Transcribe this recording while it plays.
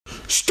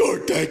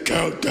Start that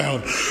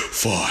countdown.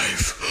 5,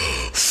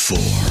 4.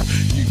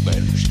 You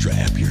better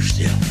strap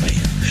yourself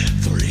in.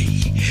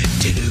 3,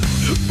 2.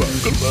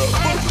 Buckle up,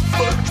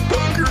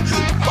 motherfucker.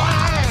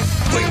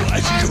 5. Wait,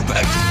 why'd you go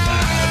back to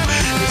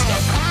 5? It's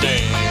not the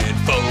Dan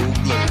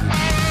Fogler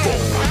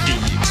 4D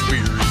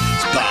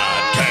Experience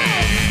Podcast.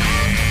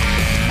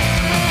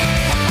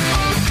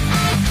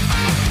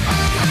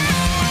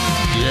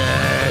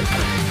 Jack.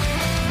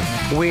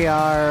 We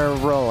are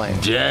rolling.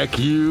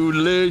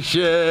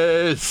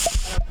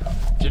 Jack-ulicious.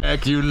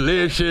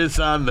 Jack-ulicious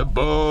on the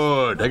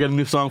board. I got a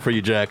new song for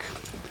you, Jack.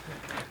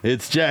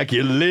 It's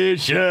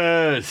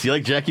Jack-ulicious. You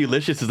like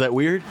Jack-ulicious? Is that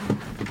weird?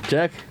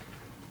 Jack?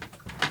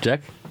 Jack?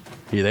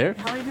 You there?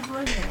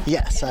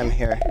 Yes, I'm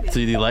here. So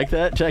do you like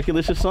that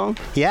Jack-ulicious song?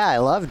 Yeah, I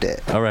loved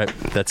it. All right,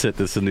 that's it.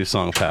 This is a new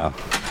song, pal.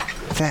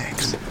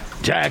 Thanks.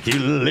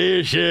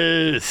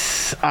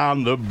 Jack-ulicious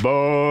on the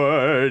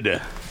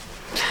board.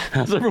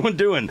 How's everyone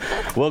doing?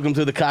 Welcome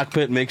to the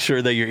cockpit. Make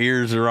sure that your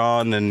ears are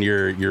on and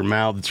your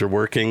mouths are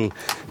working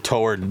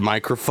toward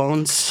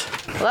microphones.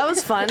 Well, that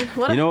was fun.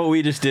 You know what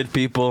we just did,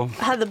 people?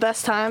 Had the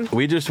best time.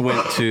 We just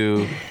went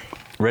to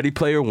Ready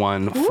Player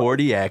One,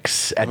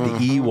 40X at the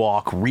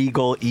Ewok,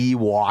 Regal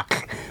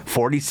Ewok,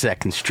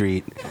 42nd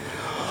Street.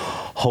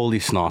 Holy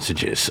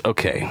sausages.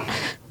 Okay.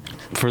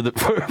 For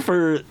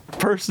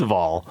first of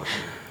all,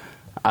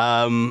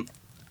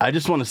 I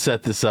just want to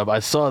set this up. I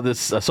saw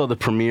the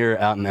premiere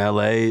out in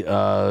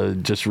LA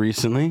just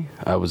recently.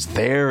 I was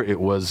there. It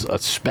was a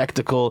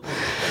spectacle.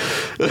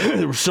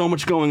 There was so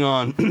much going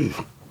on.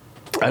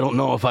 I don't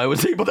know if I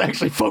was able to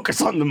actually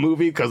focus on the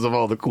movie because of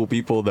all the cool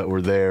people that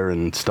were there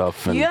and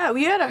stuff. And Yeah,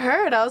 we had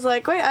heard. I was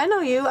like, wait, I know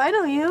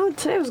you.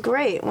 Today was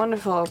great.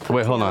 Wonderful.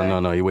 wait, hold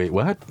on. No, you wait.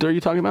 What are you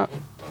talking about?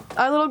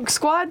 Our little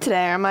squad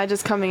today, or am I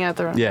just coming at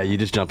the wrong? Yeah, you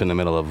just jumped in the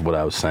middle of what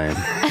I was saying.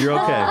 You're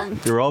okay.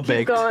 You're all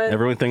baked. going.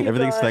 Everything's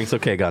going. thanks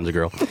okay, Ganja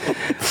girl.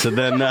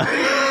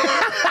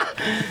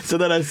 So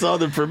then I saw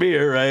the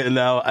premiere, right? And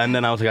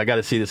then I was like, I got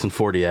to see this in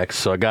 40X.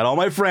 So I got all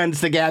my friends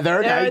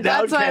together. Yeah,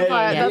 that's what I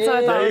thought. That's what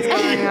I thought was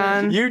going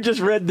on. You just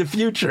read the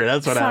future.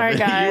 That's what Sorry,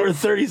 happened. guys. You were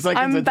 30 seconds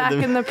I'm into back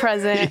in the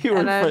present. You were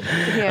and I'm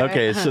here.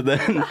 Okay,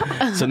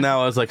 so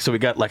now I was like, so we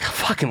got like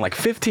fucking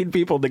 15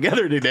 people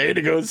together today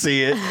to go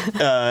see it,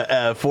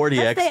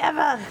 40X. Best day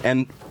ever.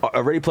 And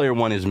Ready Player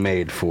One is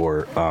made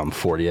for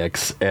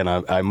 40X, and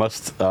I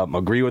must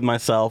agree with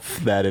myself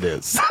that it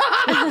is.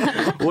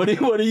 What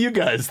do you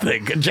guys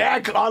think? Jack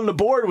on the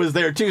board was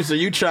there too, so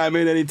you chime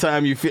in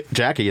anytime you feel.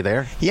 Jack, are you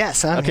there?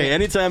 Yes, I'm Okay, here.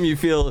 anytime you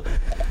feel.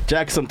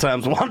 Jack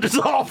sometimes wanders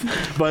off,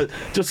 but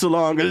just so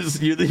long as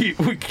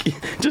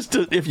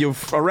if you're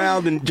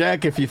around, and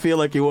Jack, if you feel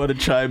like you want to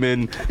chime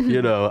in,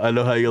 I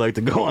know how you like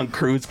to go on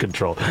cruise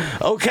control.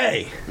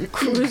 Okay,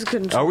 Cruise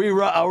control.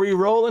 are we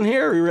rolling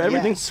here?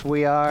 Everything. Yes,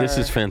 we are. This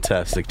is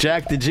fantastic.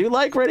 Jack, did you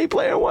like Ready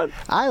Player One?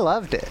 I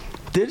loved it.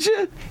 Did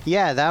you?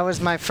 Yeah, that was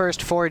my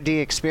first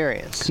 4D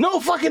experience. No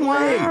fucking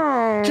way.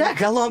 Wow. Jack,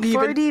 how long have you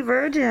been? 4D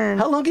virgin.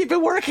 How long have you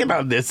been working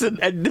on this? And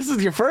this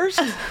is your first?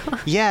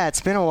 Yeah,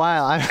 it's been a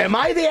while. Am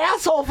I the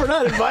asshole for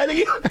not inviting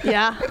you?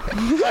 Yeah.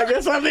 I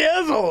guess I'm the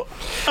asshole.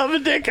 I'm a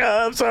dick.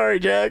 I'm sorry,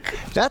 Jack.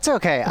 That's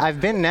okay.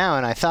 I've been now,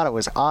 and I thought it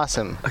was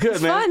awesome. Good,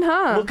 It's man. fun,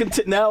 huh?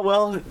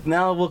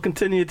 Now we'll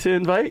continue to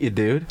invite you,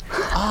 dude.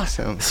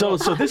 Awesome. So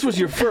this was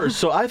your first.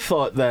 So I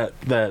thought that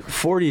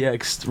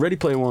 40X, Ready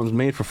Player One was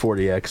made for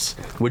 40X.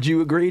 Would you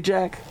agree,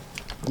 Jack?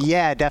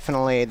 Yeah,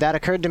 definitely. That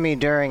occurred to me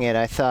during it.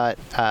 I thought,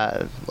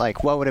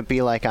 what would it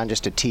be like on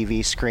just a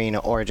TV screen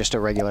or just a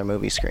regular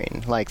movie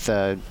screen? Like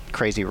the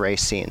crazy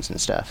race scenes and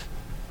stuff.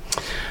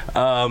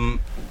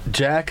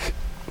 Jack,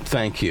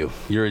 thank you.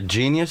 You're a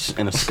genius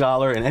and a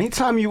scholar, and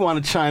anytime you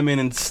want to chime in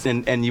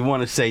and you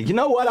want to say, you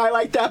know what, I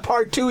like that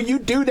part too, you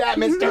do that,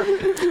 mister.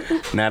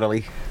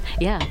 Natalie,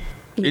 Yeah,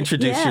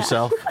 introduce Yeah.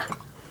 yourself.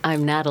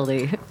 I'm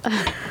Natalie.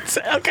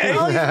 Okay.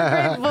 Oh, you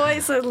have a great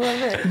voice. I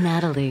love it.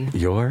 Natalie.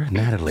 You're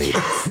Natalie,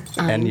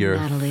 and I'm you're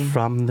Natalie.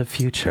 from the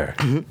future.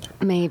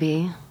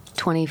 Maybe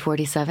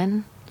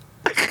 2047.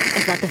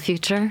 Is that the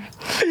future?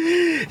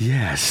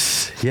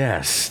 Yes.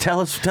 Tell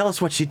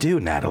us what you do,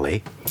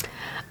 Natalie.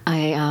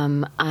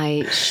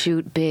 I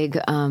shoot big,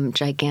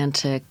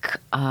 gigantic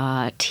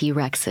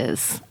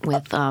T-Rexes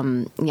with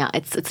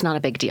it's not a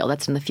big deal.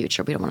 That's in the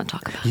future. We don't want to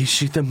talk about it. You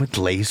shoot them with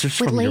lasers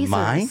With from lasers. your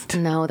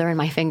mind? No, they're in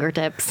my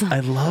fingertips.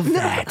 I love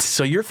that.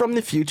 So you're from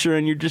the future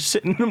and you're just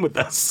sitting with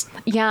us.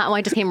 Yeah, well,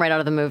 I just came right out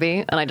of the movie,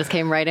 and I just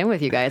came right in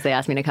with you guys. They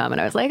asked me to come,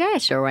 and I was like,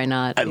 sure, why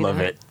not? I love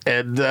it.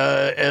 And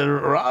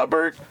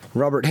Robert.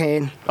 Robert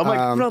Hain, Oh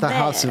my- the Robert.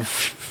 House of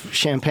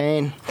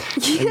Champagne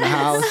in the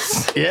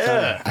house.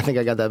 Yeah. I think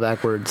I got that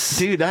backwards.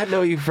 Dude, I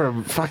know you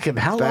from fucking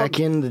how long? Back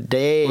in the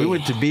day. We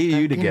went to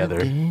BU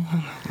together.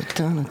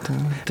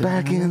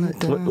 Back in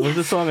the What was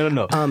the song? I don't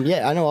know.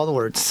 Yeah, I know all the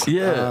words.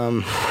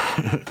 Yeah.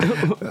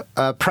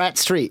 Pratt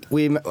Street.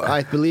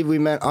 I believe we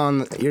met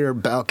on your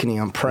balcony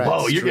on Pratt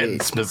Whoa, Street. you're getting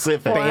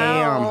specific.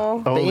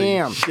 Wow. Bam. Holy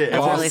Bam. shit.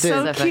 That's really Boston.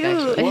 So specific, cute.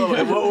 actually. Whoa,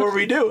 and what were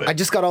we doing? I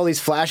just got all these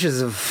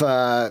flashes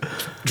of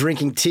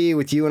drinking tea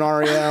with you and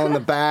Ariel in the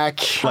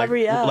back.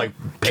 Ariel. like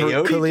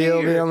peyote tea,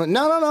 Khalil being or- on the-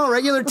 No,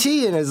 regular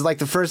tea. And it was like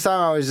the first time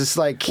I was just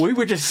like, We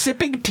were just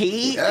sipping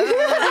tea.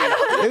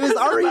 it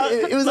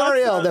was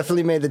Ariel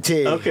definitely made the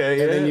tea.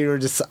 Okay, And then yeah. you were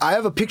just, I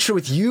have a picture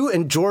with you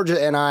and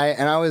Georgia and I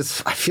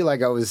feel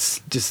like I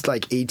was just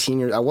like 18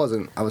 years, I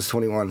was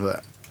 21,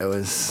 but it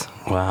was,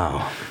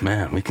 Wow,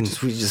 man, we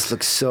just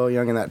look so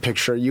young in that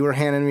picture. You were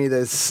handing me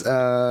this, can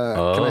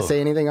I say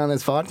anything on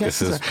this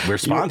podcast? We're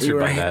sponsored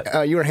by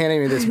that. You were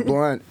handing me this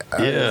blunt.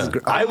 Yeah,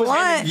 I was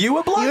handing you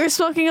a blunt. You were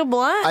smoking a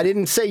blunt? I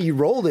didn't say you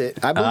rolled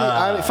it. I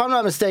believe, if I'm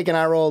not mistaken,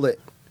 I rolled it.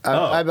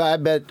 I bet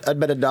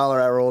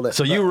 $1 I rolled it.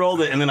 So you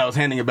rolled it, and then I was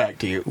handing it back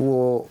to you.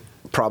 Well,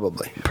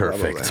 probably.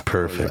 Perfect,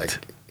 Probably. perfect.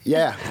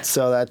 Yeah,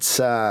 so that's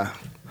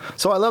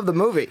so I love the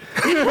movie.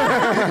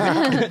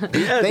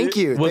 Yeah, Thank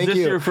you. Was Thank this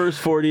you. your first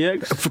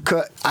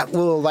 40X?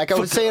 Well, like I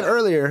was saying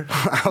earlier,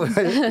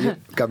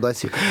 God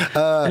bless you.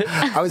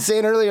 I was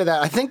saying earlier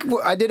that I think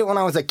I did it when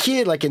I was a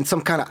kid, like in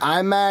some kind of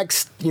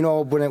IMAX, you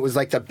know, when it was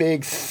like the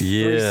big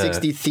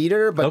 360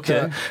 theater, but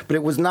Okay. but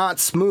it was not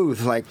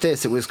smooth like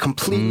this. It was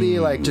completely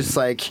like just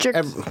like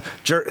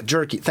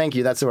jerky. Thank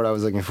you. That's the word I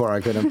was looking for.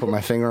 I couldn't put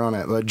my finger on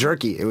it, but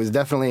jerky. It was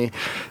definitely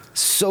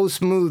so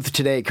smooth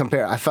today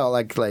compared. I felt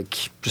like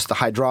just the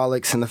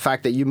hydraulics and the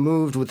fact that you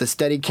moved with the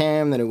steady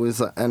cam, that it was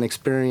an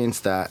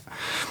experience that,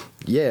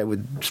 yeah, it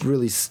would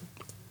really.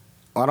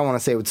 I don't want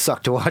to say it would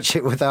suck to watch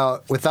it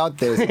without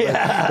this,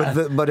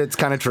 but it's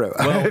kind of true.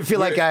 Well, I feel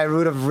like I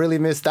would have really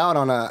missed out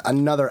on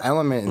another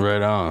element.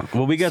 Right on.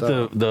 Well, we got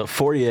So- the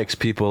 40X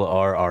people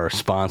are our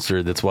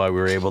sponsor. That's why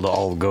we were able to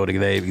all go to.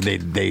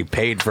 They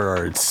paid for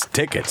our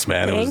tickets,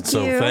 man. Thank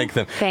So you. thank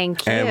them.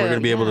 Thank And we're you,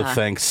 gonna be able to yeah.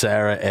 thank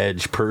Sarah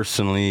Edge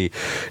personally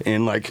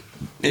in like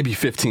maybe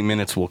 15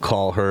 minutes. We'll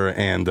call her,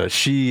 and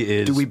she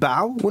is. Do we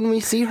bow when we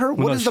see her?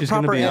 What No, is the she's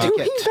gonna proper be on-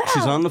 etiquette?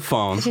 She's on the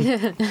phone,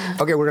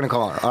 Okay, we're gonna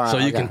call her. All right. so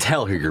you okay. can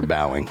tell her you're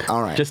bowing.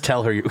 All right. Just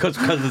tell her because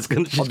it's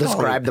gonna. I'll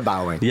describe the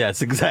bowing.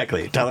 Yes,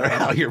 exactly. Tell her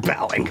how you're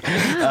bowing,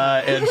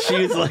 and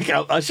she's like,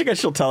 I guess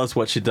she'll tell us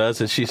what she does.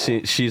 And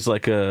she's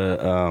like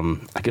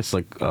I guess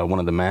like one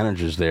of the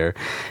managers there,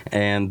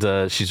 and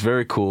she's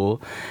very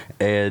cool.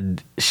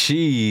 And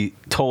she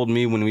told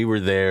me when we were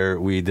there,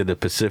 we did a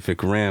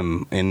Pacific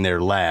Rim in their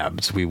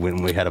labs. We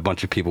had a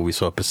bunch of people. We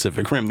saw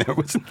Pacific Rim. There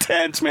was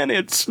intense, man. It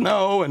had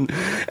snow and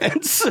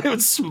it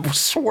was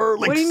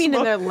swirling. What do you mean in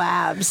smoke. their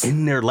labs?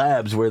 In their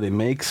labs where they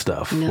make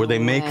stuff, No where they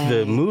make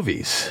the way.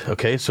 movies.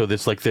 Okay, so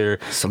it's like their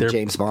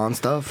James Bond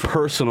stuff.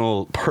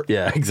 personal.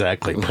 Yeah,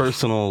 exactly.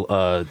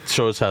 Personal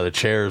shows how the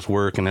chairs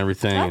work and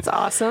everything. That's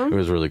awesome. It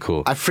was really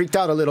cool. I freaked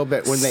out a little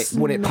bit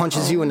when it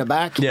punches you in the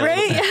back. Yeah,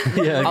 Right?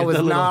 Yeah, I was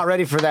that little- not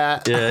ready for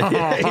that. Yeah,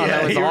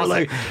 That was you were awesome.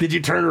 like, did you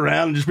turn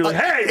around and just be like,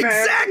 "Hey, man,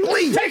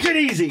 Exactly. take it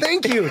easy"?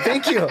 Thank you.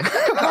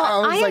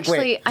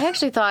 I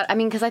actually thought, I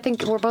mean, because I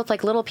think we're both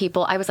like little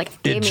people. I was like,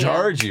 It gave me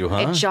jarred you,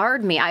 huh? It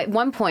jarred me. At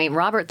one point,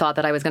 Robert thought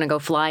that I was going to go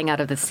flying out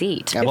of the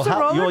seat. Yeah, It's a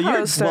roller you're,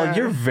 coaster.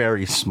 you're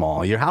very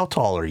small. How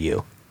tall are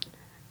you?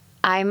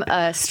 I'm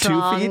a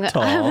strong, feet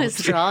tall. I'm a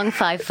strong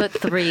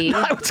 5'3".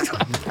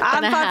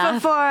 I'm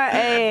 5'4".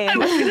 Hey.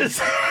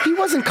 He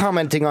wasn't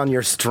commenting on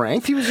your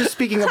strength. He was just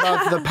speaking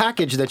about the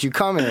package that you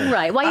come in.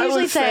 Right. Well, I I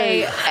usually would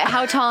say, say-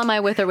 how tall am I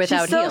with or She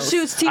without still heels?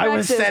 shoots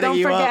T-Rexes. Don't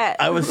forget.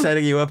 I was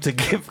setting you up to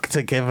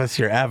give us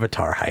your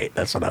avatar height.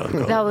 That's what I was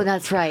going. Oh,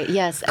 that's right.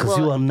 Yes. Because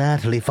you are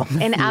Natalie from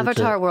the in future.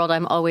 Avatar world,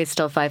 I'm always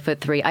still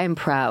 5'3". I am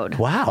proud.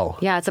 Wow.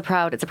 Yeah, it's a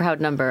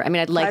proud number. I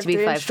mean, I'd like to be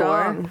 5'3" and 5'4".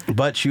 strong.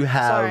 But you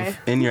have Sorry.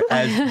 in your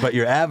but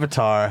your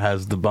avatar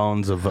has the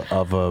bones of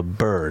a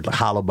bird, like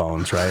hollow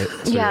bones, right?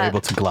 So Yeah. you're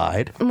able to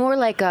glide. More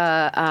like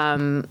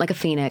a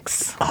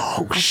phoenix.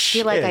 Oh I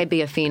feel like I'd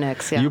be a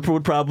phoenix. Yeah. You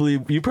would probably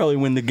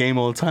win the game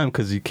all the time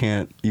because you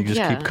just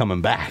Yeah. keep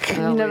coming back.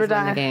 I always never win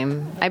die. the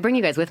game. I bring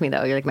you guys with me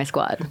though. You're like my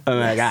squad. Oh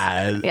my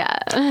god. Yeah,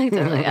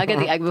 totally. I'll get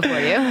the egg before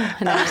you,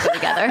 and then we'll go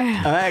together.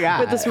 Oh my god.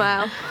 With a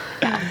smile.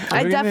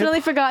 I definitely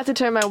forgot to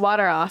turn my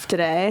water off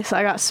today, so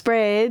I got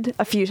sprayed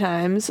a few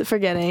times,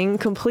 forgetting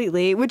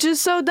completely, which is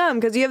so dumb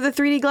because you have the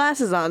 3D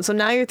glasses on. So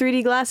now your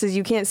 3D glasses,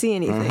 you can't see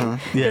anything. Yeah,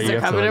 because you they're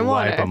have covered to in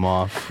wipe water. them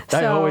off. I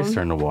So, always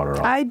turn the water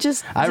off. I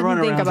just I didn't run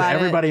think around to about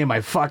everybody it. in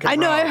my fucking I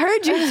know, row. I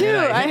heard you too.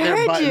 And I hit their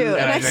heard button, you,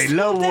 and I say, still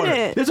no water.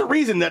 didn't. There's a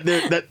reason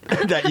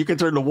that you can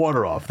turn the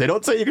water off. They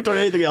don't say you can turn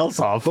anything else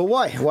off. But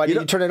why? Why do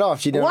you turn it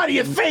off? You don't, Why do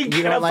you think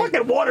you the don't like-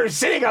 fucking water's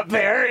sitting up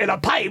there in a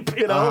pipe,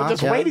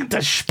 just yeah. waiting to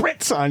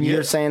spritz on you?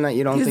 You're saying that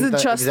you don't He think doesn't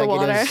that trust the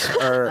water.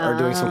 executives are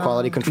doing some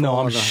quality control? No,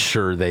 I'm on the-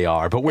 sure they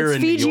are, but we're It's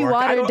in Fiji New York.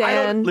 water,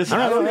 Dan. Listen,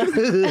 I don't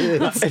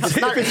if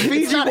it's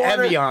Fiji not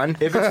water, Evian.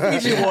 if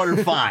it's Fiji water,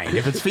 fine.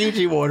 If it's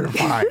Fiji water,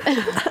 fine.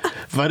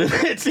 But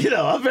it's,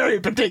 I'm very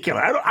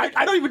particular.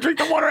 I don't even drink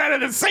the water out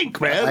of the sink,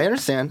 man. I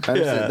understand.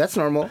 Yeah. That's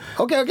normal.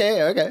 Okay.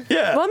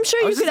 Yeah. Well, I'm sure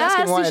I you was could just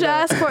asking ask. why You should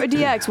I ask for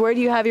DX. Where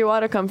do you have your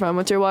water come from?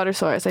 What's your water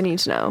source? I need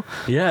to know.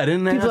 Yeah, I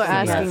didn't ask People are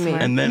them that. asking me.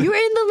 And then You were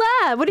in the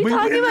lab. What are you We were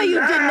talking in about? the You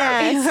lab.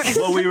 didn't ask.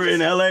 Well, we were in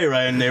LA,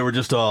 right? And they were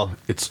just all,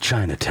 it's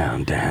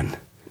Chinatown, Dan.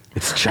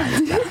 It's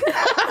Chinatown.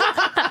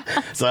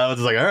 So I was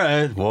just like, all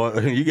right,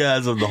 well, you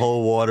guys have the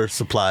whole water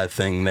supply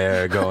thing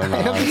there going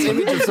I have this on.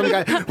 image of some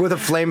guy with a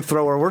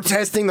flamethrower. We're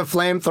testing the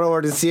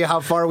flamethrower to see how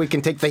far we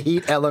can take the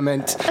heat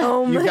element.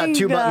 Oh You've my got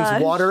two gosh.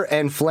 buttons, water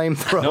and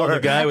flamethrower. No, the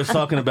guy was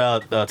talking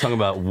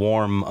about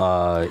warm,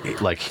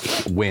 like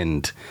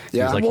wind. He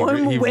Yeah. was like,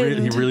 Warm he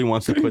wind. really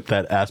wants to put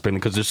that aspect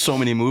because there's so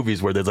many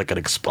movies where there's like an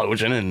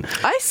explosion and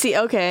I see.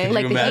 Okay. Can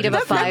Like you the heat of imagine? a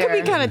that fire.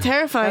 could be kind of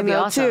terrifying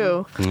That'd be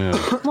though awesome. too.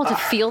 yeah. Well, to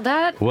feel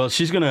that. Well,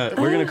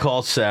 we're gonna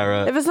call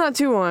Sarah. If it's not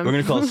too warm. We're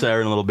gonna call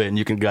Sarah in a little bit, and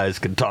you guys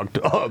can talk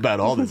about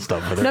all this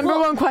stuff with her. Number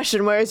one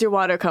question: where does your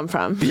water come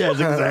from? Yes,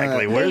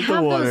 exactly. They Where's the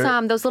have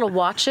water? those little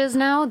watches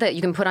now that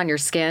you can put on your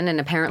skin, and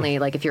apparently,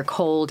 like if you're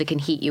cold, it can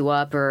heat you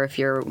up, or if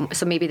you're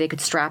so maybe they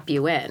could strap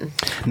you in.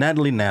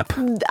 Natalie Knapp.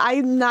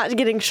 I'm not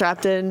getting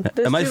strapped in.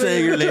 There's Am I too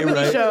saying many- your name too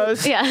many right?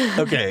 Shows. Yeah.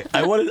 Okay,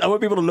 I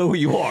want people to know who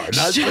you are,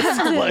 not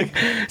just like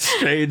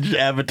strange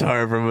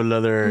avatar from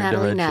another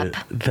Natalie dimension.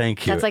 Knapp.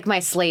 Thank you. That's like my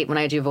slate when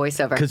I do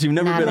voiceover. Because you've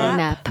never been Natalie on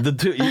Knapp. the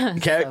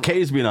two.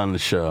 Kay's been on the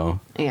show,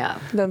 Yeah.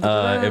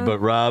 but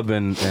Rob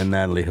and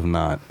Natalie have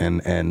not.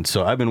 And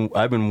so I've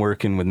been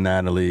working with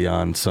Natalie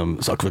on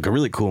like a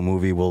really cool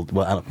movie.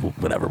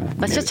 Whatever.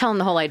 Let's just tell them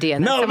the whole idea.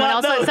 And then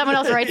No, someone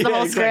else writes the Yeah,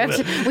 whole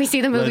exactly. script. We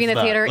see the movie in the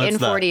Let's theater not. in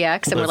Let's not.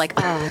 40X, and we're Let's- like,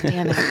 oh,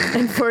 damn it.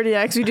 And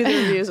 40X, we do the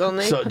reviews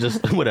only. So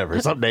just whatever.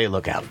 Someday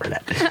look out for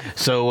that.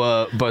 So,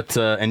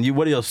 and you,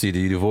 what else do you do?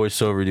 You do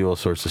voiceover, you do all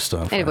sorts of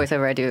stuff. I do right?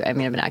 voiceover. I've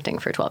been acting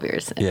for 12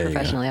 years Yeah, you go.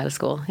 professionally out of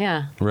school.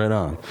 Yeah. Right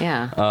on.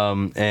 Yeah.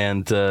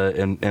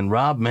 And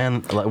Rob,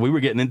 man, like, we were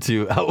getting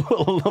into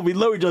we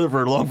know each other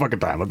for a long fucking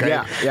time,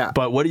 okay? Yeah.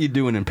 But what are you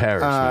doing in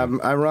Paris? man?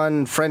 I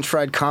run French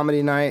Fried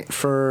Comedy Night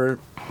for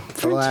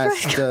the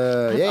last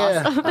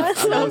yeah. That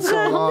sounds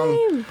so long.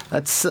 name.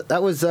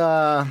 That was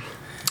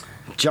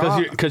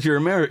John. Because you're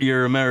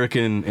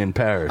American in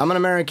Paris. I'm an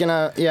American.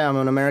 I'm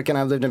an American.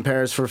 I've lived in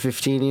Paris for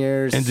 15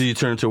 years. And do you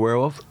turn into a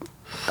werewolf?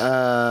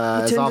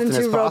 As Turns often as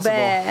into possible.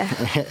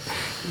 Robert.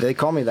 They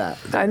call me that.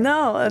 I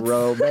know. That's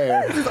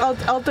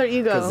Robert. alter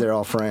ego. Because they're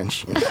all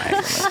French.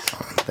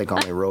 They call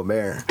me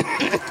Robert.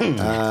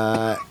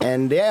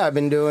 And yeah, I've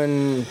been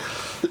doing.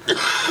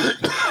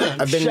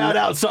 Shout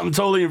out something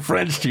totally in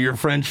French to your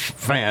French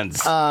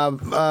fans.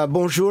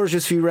 Bonjour, je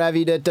suis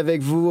ravi d'être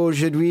avec vous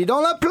aujourd'hui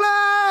dans la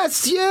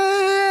place.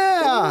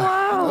 Yeah.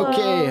 Wow.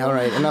 Okay. All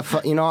right. Enough.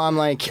 I'm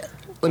like.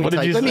 Let What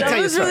did you say? me That tell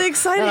you a was story. really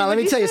exciting. No, What let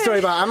me did tell you you a story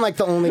say? about. I'm like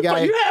the only guy.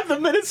 but you have the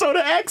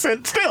Minnesota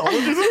accent still, which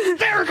is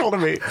hysterical to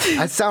me.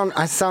 I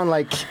sound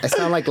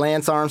like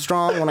Lance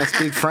Armstrong when I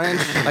speak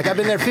French. Like I've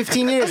been there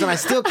 15 years and I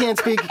still can't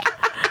speak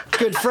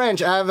good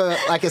French.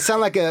 I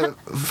sound like a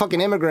fucking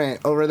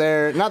immigrant over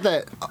there. Not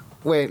that.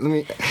 Wait,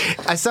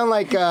 I sound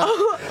like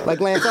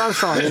Lance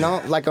Armstrong.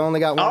 Like I only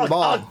got one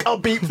ball. I'll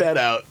beep that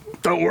out.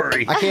 Don't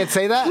worry. I can't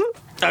say that.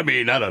 I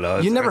mean, I don't know.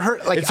 You never heard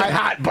it's a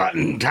hot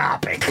button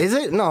topic. Is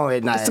it? No,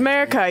 it's not. It's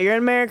America. You're in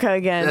America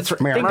again. That's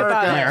right. Think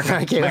about it.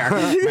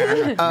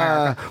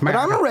 America. But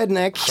I'm a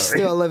redneck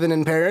still living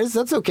in Paris.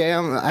 That's okay.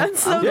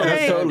 That's so Yeah, great.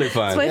 that's totally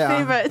fine. It's my Yeah.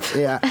 favorite.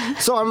 Yeah.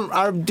 So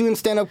I'm doing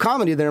stand-up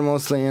comedy there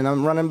mostly, and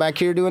I'm running back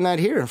here doing that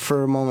here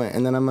for a moment,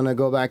 and then I'm gonna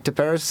go back to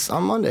Paris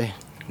on Monday.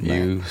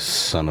 You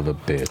son of a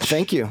bitch.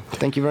 Thank you.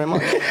 Thank you very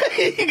much.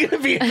 You're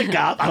gonna be at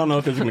Gotham. I don't know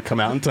if it's gonna come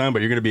out in time,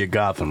 but you're gonna be at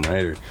Gotham,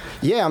 right?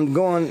 Yeah, I'm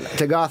going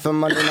to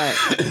Gotham Monday night.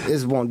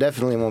 This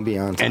definitely won't be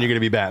on time. And you're gonna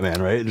be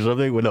Batman, right? Or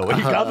something? Well, no,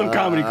 Gotham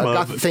Comedy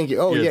Club. Thank you.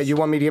 Oh Yes. yeah, you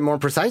want me to get more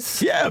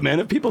precise? Yeah, man.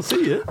 If people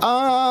see you,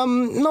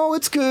 No,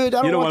 it's good.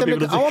 I You don't want them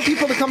people to. to I want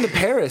people to come to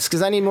Paris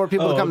because I need more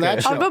people to come to okay.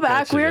 that show. I'll go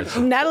back.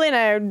 Gotcha. Natalie and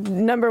I are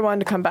number one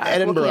to come back.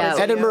 Edinburgh. Yeah,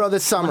 Edinburgh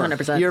this summer.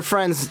 100%. Your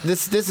friends,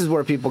 this is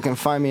where people can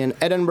find me in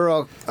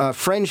Edinburgh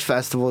Fringe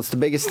Festival. It's the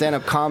biggest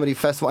stand-up comedy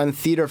festival and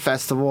theater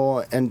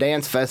festival and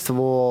dance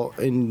festival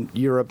in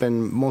Europe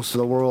and most of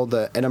the world,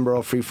 the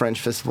Edinburgh Free French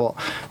Festival.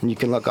 And you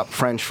can look up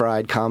French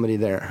Fried Comedy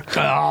there.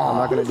 I'm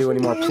not going to do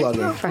any more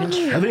plugging. French.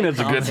 I think that's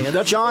a good.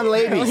 That's John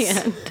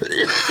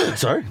Labis.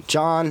 sorry,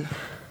 John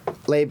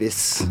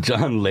Labis.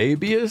 John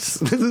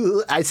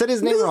Labius. I said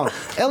his name wrong.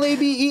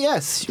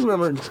 L-A-B-E-S. You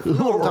remember?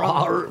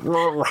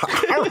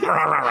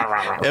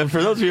 And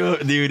for those of you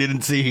who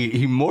didn't see,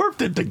 he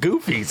morphed into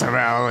Goofy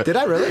somehow. Did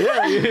I really?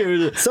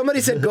 Yeah.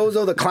 Somebody said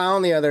Gozo the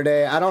Clown the other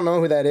day. I don't know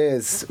who that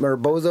is. Or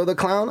Bozo the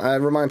Clown? I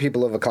remind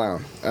people of a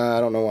clown. I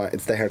don't know why.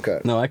 It's the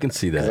haircut. No, I can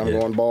see that. I'm Yeah.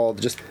 going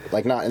bald, just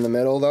like not in the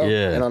middle though,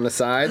 Yeah. and on the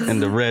sides.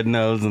 And the red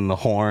nose and the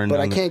horn. But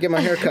I on the- can't get my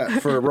hair cut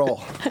for a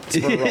roll. It's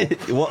for a roll.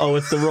 Well, oh,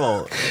 it's the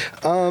roll.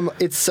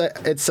 It's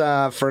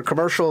for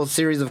a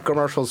series of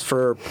commercials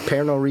for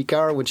Pernod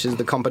Ricard, which is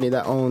the company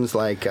that owns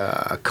like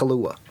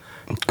Kahlua.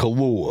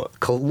 Kahlua.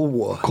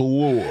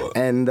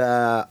 And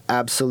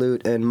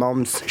Absolute and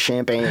Mom's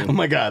Champagne. Oh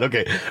my God,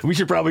 okay. We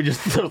should probably just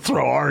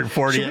throw our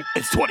 40X.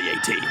 It's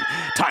 2018.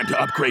 Time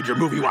to upgrade your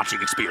movie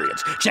watching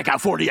experience. Check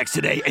out 40X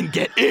today and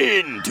get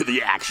into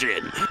the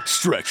action.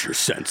 Stretch your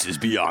senses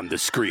beyond the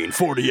screen.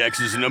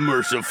 40X is an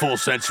immersive full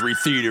sensory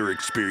theater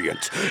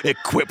experience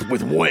equipped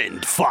with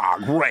wind,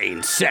 fog,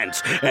 rain,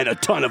 scents, and a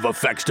ton of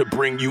effects to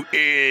bring you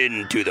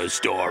into the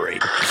story.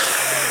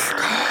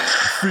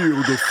 Feel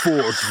the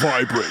force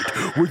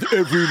vibrate with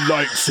every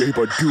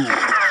lightsaber duel.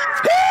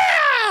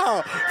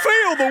 Yeah!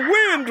 Feel the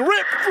wind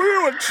rip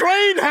through a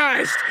train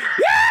heist.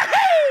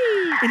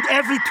 Yay! And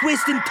every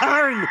twist and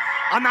turn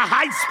on the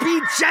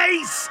high-speed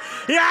chase.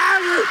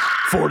 Yeah!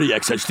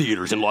 40X has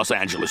theaters in Los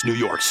Angeles, New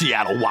York,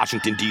 Seattle,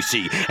 Washington,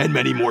 D.C., and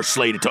many more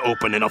slated to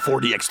open in a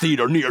 40X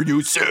theater near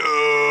you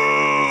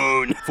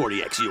soon.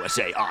 40X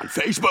USA on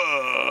Facebook.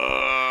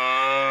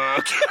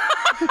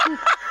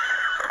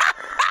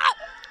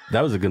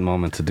 That was a good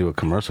moment to do a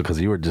commercial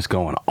because you were just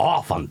going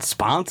off on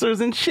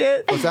sponsors and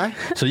shit. What's that?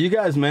 So you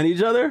guys met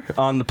each other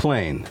on the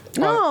plane.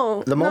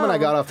 No. The moment no. I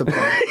got off the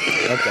plane.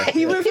 Okay.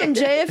 He went from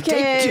JFK.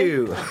 Take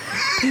two.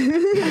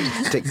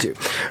 Take two.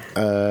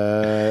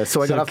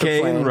 So I got off the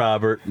Kay plane. and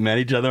Robert met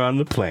each other on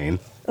the plane.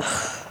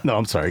 No,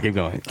 I'm sorry. Keep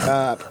going.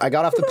 I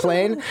got off the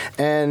plane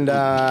and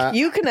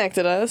You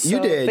connected us. you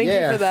so did. Thank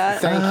yeah. you for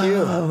that. Thank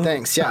you.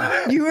 Thanks.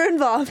 Yeah. You were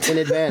involved. In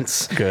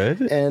advance.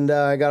 Good. And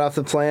I got off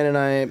the plane and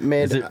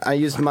I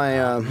used my.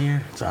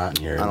 Here, it's hot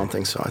in here. I don't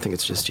think so. I think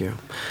it's just you.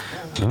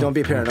 Don't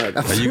be paranoid.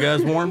 Are you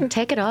guys warm?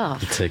 Take it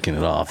off. Taking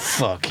it off.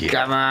 Fuck you.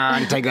 Come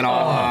on, take it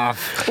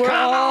off. We're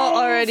all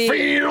already.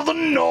 Feel the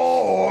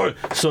noise.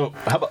 So,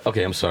 how about?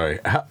 Okay, I'm sorry.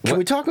 Can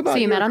we talk about So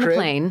you met your on the crib?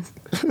 plane.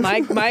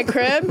 My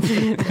crib,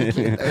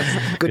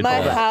 Good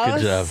my call.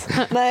 house, Good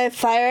job. my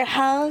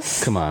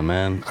firehouse. Come on,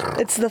 man.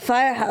 It's the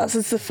firehouse.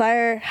 It's the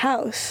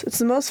firehouse. It's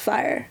the most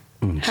fire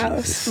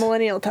house. Jesus.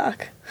 Millennial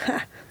talk.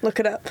 Ha, look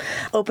it up.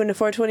 Open to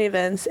 420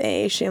 events.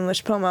 A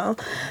shameless promo.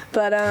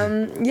 But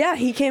yeah,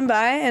 he came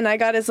by and I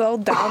got his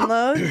old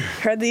download.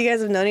 Heard that you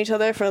guys have known each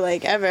other for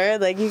like ever.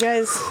 Like you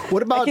guys.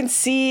 What about- I can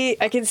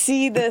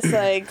see this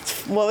like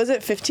what was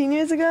it? 15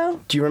 years ago.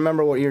 Do you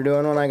remember what you were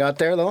doing when I got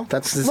there, though?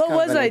 That's What kind of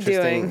was an I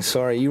interesting- doing?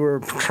 Sorry, you were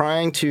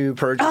trying to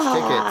purchase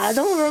tickets.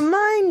 Don't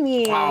remind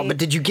me. Oh, but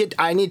did you get?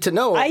 I need to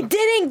know. I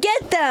didn't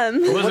get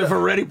them. Was it for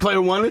Ready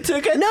Player One a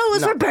ticket? No, it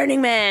was for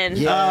Burning Man.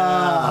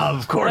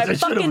 Of course, I should have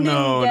fucking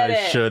known. didn't get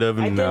I it. should have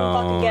I known. didn't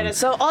fucking get it.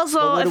 So also,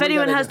 Well, what if do we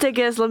anyone gotta has do?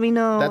 tickets, let me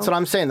know. That's what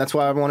I'm saying. That's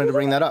why I wanted to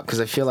bring that up because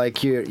I feel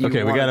like you.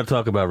 Okay, we wanna- got to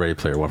talk about Ready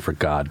Player One for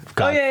God.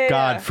 God, yeah, yeah,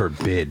 God yeah.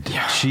 forbid.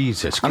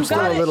 Jesus I'm Christ. still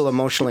got a it. little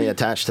emotionally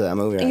attached to that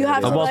movie. You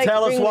have to, Well, like,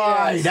 tell us bring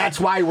why. yours. That's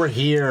why we're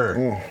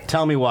here.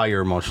 Tell me why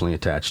you're emotionally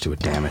attached to it.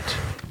 Damn it.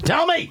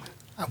 Tell me.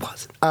 I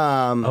was.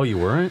 Oh, you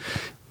weren't?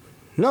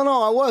 No,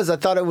 I was. I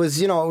thought it was.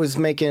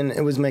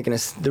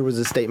 There was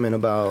a statement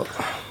about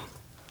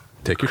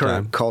Take your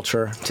current time.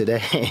 culture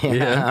today,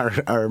 Yeah.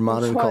 our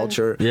modern one?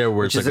 culture, Yeah,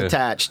 where which it's is like a-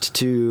 attached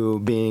to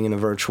being in a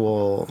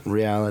virtual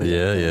reality.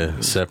 Yeah, yeah.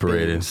 being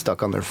Separated.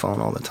 stuck on their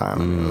phone all the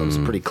time. It was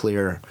pretty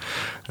clear.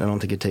 I don't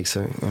think it takes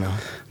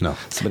No.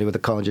 somebody with a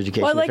college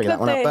education Well, I to like figure that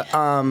one that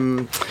out.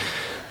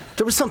 But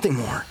there was something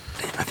more.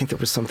 I think there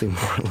was something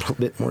more, a little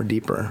bit more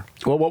deeper.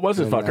 Well, what was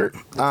it, fucker?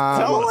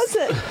 So what was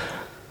it?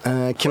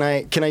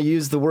 Can I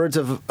use the words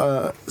of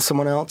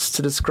someone else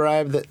to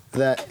describe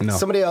that No.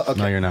 somebody else? Okay.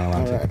 No, you're not allowed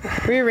All to.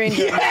 right. Rearrange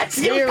them.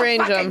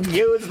 Rearrange them.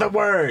 Use the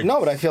word. No,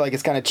 but I feel like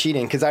it's kind of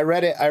cheating because I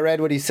read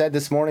what he said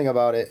this morning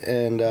about it,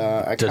 and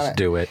I Just kinda,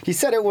 do it. He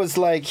said it was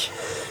like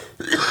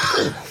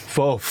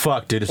Oh,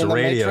 fuck, dude. It's a in the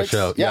radio Matrix.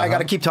 show. Yeah, I got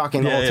to keep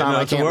talking the Yeah, whole yeah, time. no,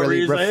 I so can't what were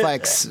really you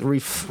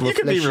saying? You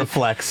can be réfléchir.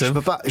 reflexive.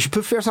 Je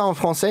peux faire ça en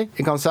français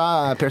et comme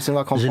ça personne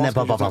va comprendre. Je n'ai ce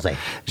pas que français.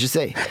 Je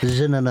sais.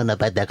 Je ne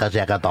pas d'accord,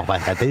 j'ai pas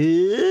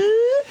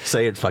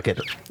Say it, fuck it.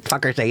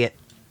 Fucker, say it.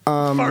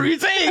 What are you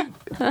saying?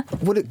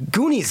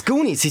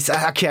 Goonies. He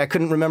said, okay, I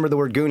couldn't remember the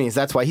word Goonies.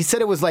 That's why he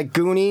said it was like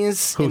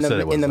Goonies Who said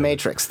it was in the like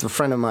Matrix. A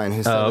friend of mine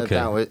who said Oh, okay.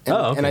 that was.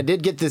 Oh, okay. And I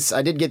did get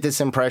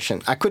this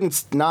impression. I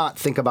couldn't not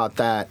think about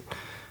that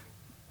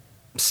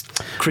Like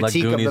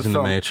critique Goonies of the in the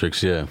film.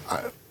 Matrix, yeah.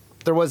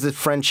 There was a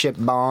friendship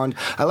bond.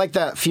 I like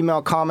that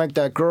female comic,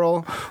 that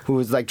girl who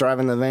was like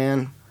driving the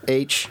van.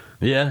 H.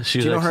 Yeah,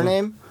 she's Do you know her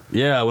excellent. name?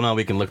 Yeah, well, now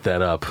we can look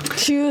that up.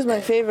 She was my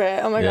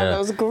favorite. Oh my Yeah. god, that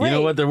was great. You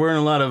know what? There weren't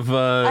a lot of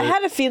I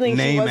had a feeling she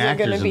name wasn't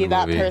going actors to be in the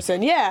that movie.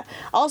 person. Yeah.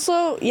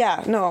 Also,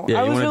 yeah, no.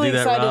 Yeah, I you was wanna really do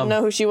that, excited Rob? to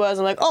know who she was.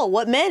 I'm like, oh,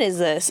 what man is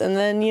this? And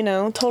then,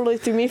 totally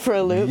threw me for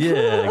a loop.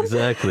 Yeah,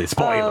 exactly.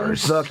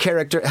 Spoilers. The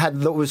character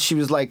she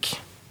was like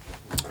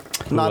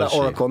Not an was she?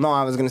 oracle. No,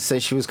 I was going to say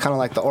she was kind of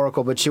like the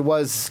oracle, but she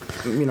was,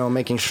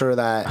 making sure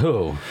that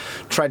Who?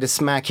 tried to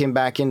smack him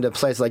back into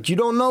place. Like, you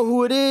don't know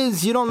who it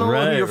is. You don't know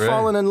Right, who you're right.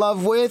 falling in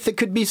love with. It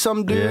could be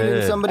some dude in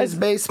Yeah. somebody's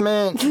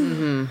basement.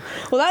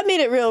 Well, that made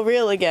it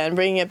real again,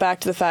 bringing it back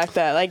to the fact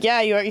that, like,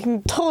 yeah, you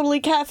can totally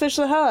catfish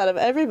the hell out of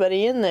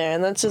everybody in there,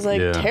 and that's just, like,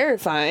 Yeah.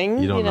 terrifying.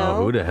 You don't know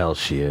who the hell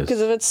she is.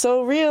 Because if it's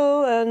so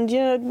real, and,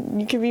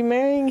 you could be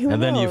marrying who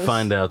And then you knows?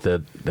 find out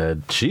that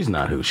she's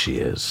not who she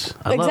is.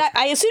 I love-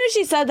 Exactly. As soon as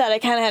she said that, I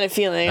kind of had a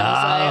feeling. I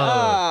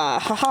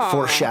was like, haha.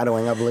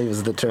 Foreshadowing, I believe,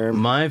 is the term.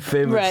 My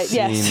favorite Right,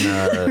 scene.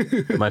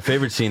 yes. My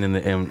favorite scene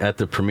at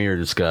the premiere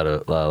just got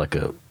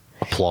a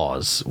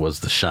applause was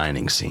the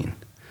Shining scene.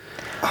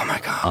 Oh my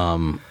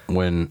god.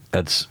 When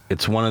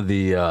it's one of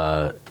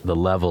the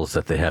levels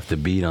that they have to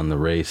beat on the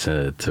race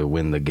to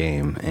win the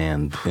game,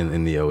 and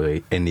in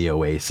the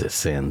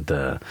Oasis,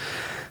 and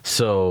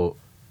so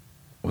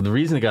the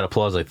reason it got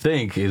applause, I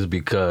think, is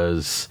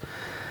because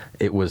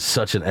it was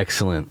such an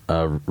excellent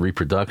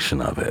reproduction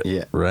of it.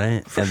 Yeah,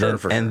 right. For sure.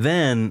 And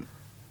then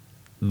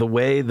the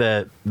way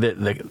that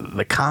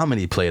the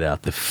comedy played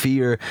out, the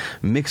fear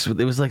mixed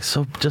with it was like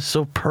so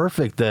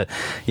perfect that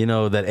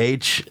that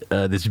H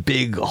this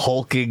big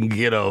hulking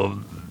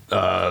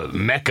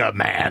mecha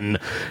man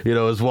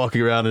is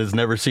walking around and has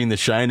never seen The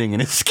Shining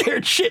and is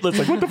scared shitless,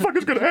 like what the fuck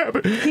is gonna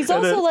happen. He's And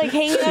also then- like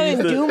hanging out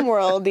in Doom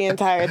World the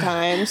entire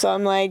time, so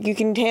I'm like, you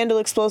can handle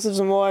explosives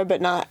and war,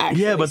 but not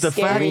actually. Yeah, but the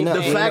fact scary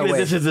things. that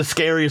this is the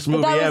scariest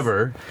movie that was-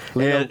 ever,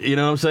 and you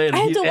know what I'm saying? I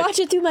had to watch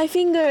it through my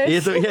fingers.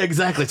 Yeah,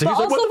 exactly. So But he's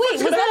like, also, what the wait, fuck's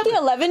was gonna that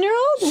happen? the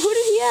 11-year-old? Who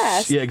did he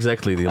ask? Yeah,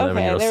 exactly, the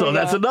 11-year-old. there So we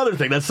that's go. another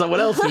thing. That's someone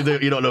else who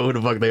you don't know who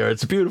the fuck they are.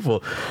 It's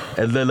beautiful.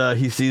 And then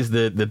he sees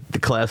the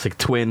classic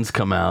twins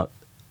come out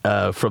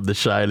from The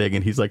Shining,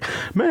 and he's like,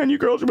 "Man, you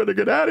girls better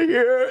get out of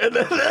here!" And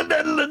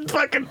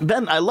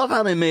then I love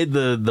how they made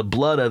the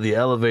blood out of the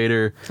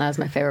elevator. That was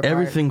my favorite part.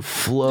 Everything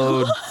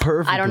flowed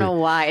perfectly. I don't know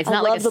why. It's I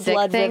not like love a the sick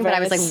blood thing, but I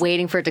was rivers. like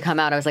waiting for it to come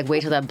out. I was like,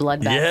 wait till that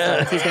blood bath Yeah.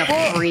 starts. He's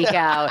gonna freak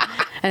out.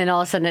 And then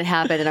all of a sudden it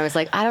happened, and I was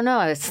like, I don't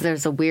know.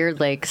 There's a weird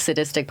like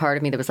sadistic part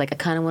of me that was like, I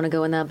kind of want to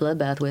go in that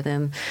bloodbath with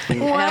him.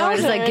 And I want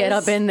to just like get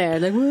up in there,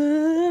 like.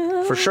 Whoa.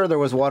 For sure, there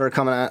was water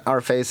coming at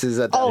our faces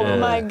at that. Oh Yeah.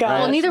 my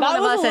god! Well, neither That one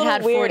of was us a had little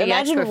had weird. 40X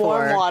Imagine before.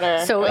 warm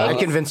water. So I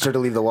convinced her to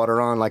leave the water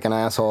on like an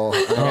asshole.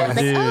 Oh,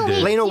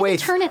 dude. Lena you Waithe.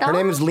 turn it Her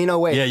name on? is Lena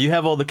Waithe. Yeah, you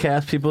have all the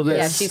cast people there.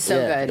 yeah, she's so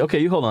Yeah. good. Okay,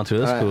 you hold on to it.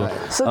 That's All cool.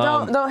 right. So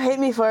don't hate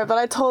me for it, but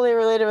I totally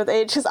related with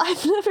H because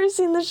I've never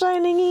seen The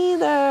Shining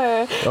either.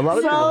 A lot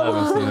of people So-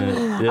 haven't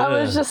seen it. Yeah. I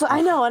was just,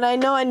 I know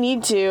I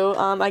need to.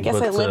 I guess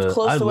I lived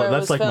close to where it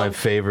that's was like my filmed.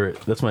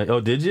 favorite. That's my. Oh,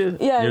 did you?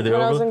 Yeah, Near the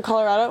when I was Oval? in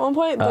Colorado at one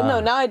point. But no,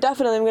 now I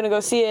definitely am going to go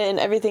see it and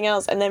everything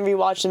else and then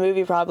rewatch the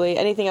movie probably.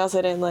 Anything else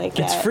I didn't like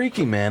It's yet.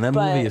 freaky, man. That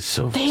But movie is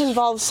so. they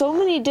involve so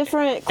many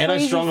different And I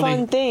crazy strongly-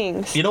 fun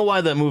things. You know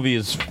why that movie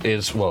is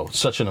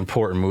such an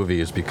important movie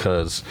is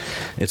because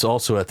it's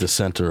also at the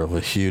center of a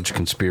huge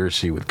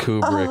conspiracy with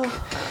Kubrick,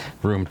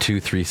 Room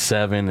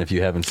 237. If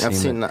you haven't seen I've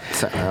seen it.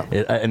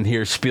 that. And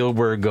here's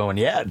Spielberg going,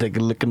 yeah, take a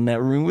look in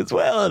that room as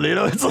well. And,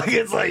 it's like,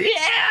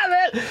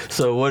 yeah, man.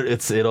 So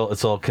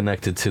it's all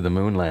connected to the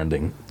moon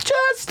landing.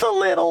 Just a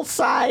little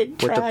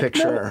side With the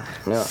picture.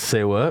 Yeah.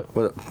 Say what?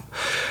 With-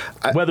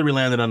 Whether we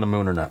landed on the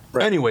moon or not.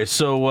 Right. Anyway,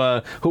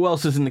 so who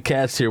else is in the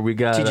cast here? We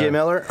got T.J.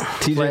 Miller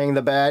playing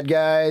the bad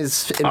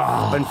guy's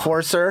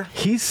enforcer.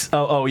 He's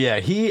yeah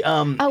he's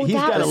that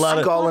got a was- lot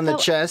of Skull in the that-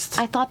 chest.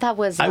 I thought that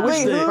was I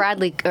wish they-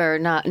 Bradley or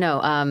not? No,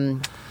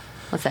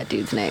 what's that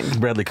dude's name?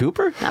 Bradley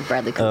Cooper. Not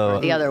Bradley Cooper.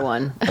 The other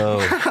one.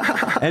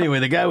 Anyway,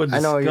 the guy with the I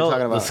know what you're skull, talking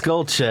the about.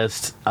 skull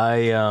chest.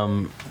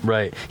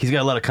 Right. He's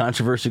got a lot of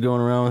controversy going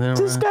around with him.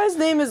 This right? guy's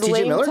name is T.J.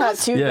 Lame Miller does?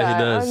 Tattoo Guy. Yeah,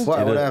 he does. I'm What-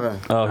 He what does. happened?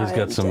 Oh, he's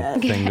got I'm some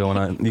dead. thing going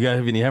on. You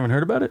haven't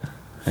heard about it?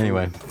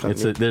 Anyway,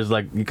 there's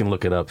like you can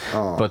look it up.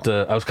 Oh. But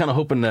I was kind of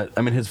hoping that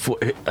I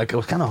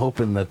was kind of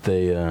hoping that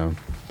they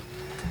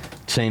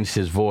changed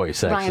his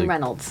voice. Actually, Ryan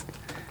Reynolds.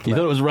 You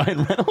thought it was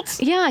Ryan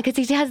Reynolds? Yeah,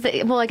 because he has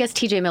the. Well, I guess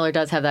T.J. Miller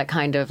does have that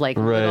kind of like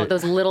Right.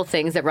 those little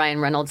things that Ryan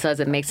Reynolds does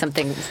that makes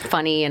something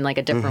funny in like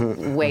a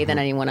different way than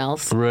anyone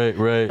else. Right.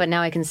 But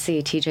now I can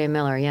see T.J.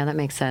 Miller. Yeah, that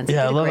makes sense. He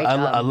Yeah, I did a love. great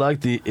job. I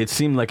like the. It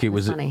seemed like it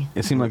was. funny.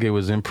 It seemed like it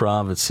was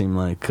improv. It seemed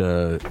like.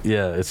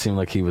 It seemed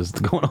like he was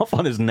going off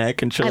on his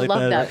neck and shit I like love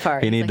that. that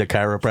part. He It's needed like, the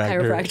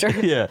chiropractor.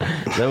 chiropractor. Yeah,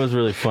 that was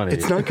really funny.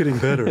 not getting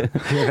better.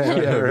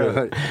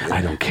 I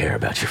don't care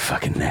about your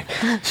fucking neck.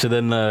 So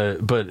then,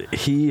 but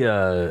he.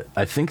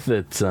 I think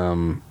that.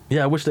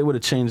 I wish they would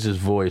have changed his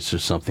voice or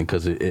something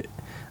because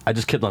I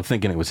just kept on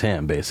thinking it was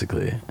him,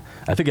 basically.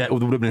 I think it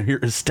would have been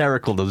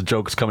hysterical, those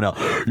jokes coming out.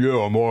 Yeah,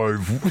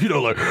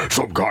 like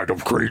some kind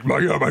of crazy.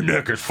 My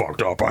neck is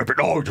fucked up. I've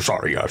been,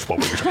 sorry, yes,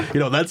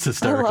 that's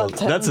hysterical. loved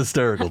him. That's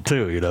hysterical,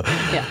 too,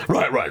 Yeah.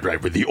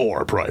 Right, with the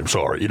orb, right, I'm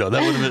sorry. That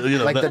would have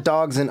been, Like the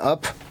dogs in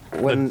Up.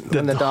 When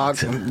the dog,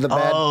 the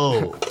bad,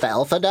 the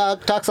alpha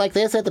dog talks like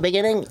this at the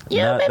beginning.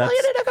 Yeah,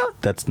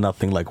 that's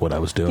nothing like what I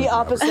was doing. The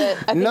opposite.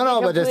 I think No,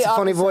 the but it's a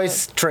funny complete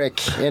voice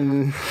trick.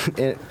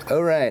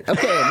 All right.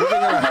 Okay,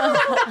 moving on.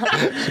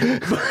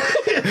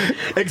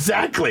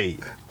 Exactly.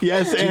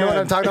 Yes, Do you know what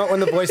I'm talking about when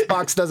the voice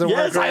box doesn't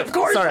Yes, work? of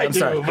course I do.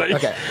 Sorry. But,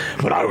 Okay.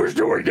 but I was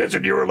doing this,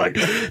 and you were like,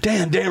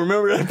 Dan,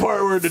 remember that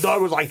part where the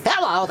dog was like,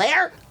 hello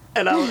there?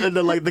 And then,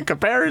 like, the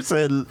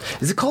comparison.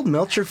 Is it called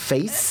melt your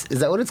face? Is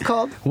that what it's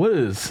called? What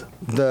is?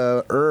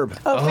 The herb.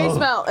 Oh, face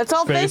melt. It's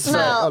all face Face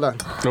melt. Hold on.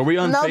 Are we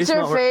on Melt face your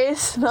melt?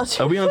 face. Melt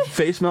your Are we on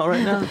face melt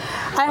right now?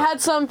 I had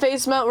some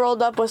face melt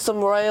rolled up with some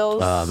Royals.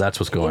 That's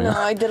what's You going know, on.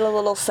 I did a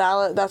little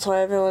salad. That's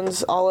why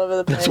everyone's all over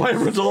the place. That's why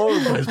everyone's all over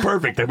the place.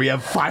 Perfect. Then we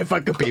have 5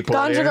 fucking people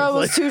here. Conjugal It's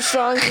was like, too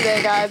strong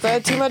today, guys. I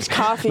had too much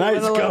coffee. Nice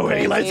Went a little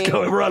going. Let's crazy.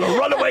 go. We're on a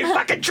runaway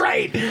fucking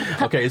train.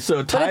 Okay, so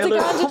But it's a Tyler.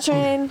 ganja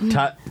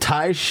train.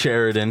 Ty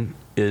Sheridan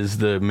is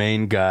the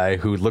main guy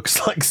who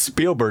looks like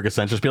Spielberg,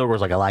 essentially. Spielberg was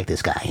like, I like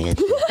this guy.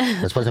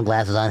 Let's put some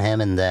glasses on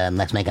him and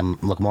let's make him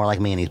look more like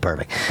me, and he's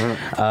perfect.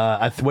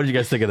 what did you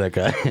guys think of that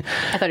guy?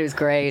 I thought he was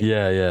great.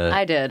 Yeah.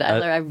 I did.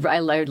 I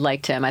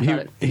liked him. I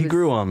thought He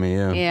grew on me,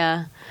 yeah.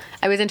 Yeah.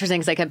 It was interesting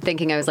because I kept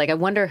thinking, I was like, I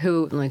wonder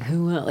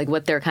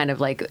what their kind of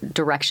like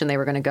direction they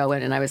were going to go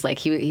in. And I was like,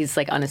 he's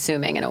like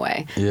unassuming in a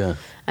way. Yeah.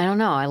 I don't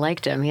know. I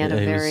liked him. He had Yeah, a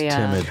he was very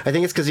timid. I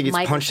think it's because he gets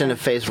Mike- punched in the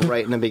face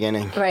right in the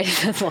beginning. Right,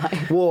 that's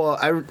why. Well,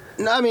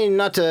 I mean,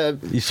 not to.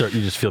 You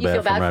just feel You bad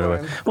feel for him bad right for away.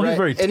 him. Well, he's Right.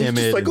 very And timid.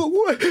 he's just like, oh,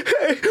 what?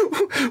 Hey,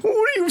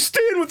 what are you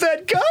staying with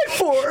that guy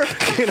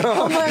for? You know?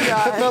 Oh my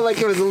God. I felt like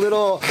it was a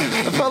little.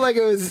 I felt like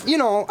it was. You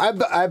know,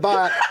 I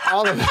bought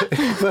all of it,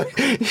 but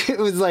it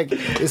was like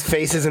his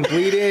face isn't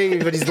bleeding,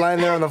 but he's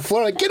lying there on the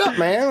floor. Like, get up,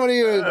 man! What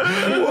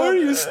are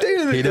you staying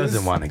there? He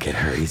doesn't want to get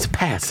hurt. He's a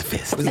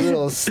pacifist. It was a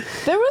little.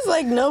 There was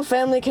like no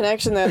family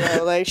connection there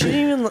though. Like she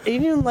didn't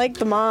even like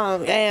the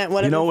mom, aunt,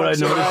 whatever. You know what I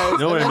the fuck she noticed? was. You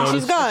know what And I then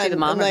noticed? She's gone. The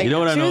mom And, like, You know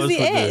what I she was noticed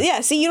the with aunt. the-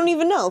 Yeah. See, you don't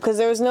even know because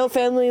there was no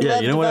family. Yeah,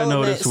 love you know what I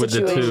development noticed with the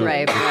situation. two?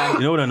 Right. Yeah. You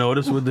know what I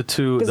noticed with the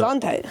two?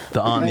 Gesundheit.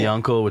 The aunt and the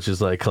uncle, which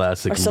is like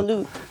classic. Or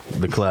salute.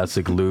 The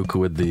classic Luke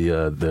with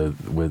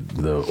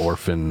the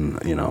orphan,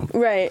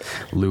 Right.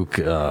 Luke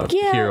Yeah.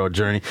 hero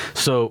journey.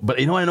 So, but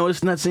you know what I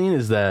noticed in that scene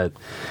is that,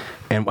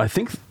 and I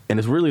think, and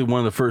it's really one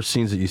of the first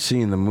scenes that you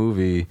see in the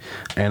movie,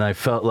 and I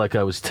felt like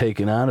I was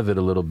taken out of it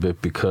a little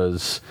bit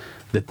because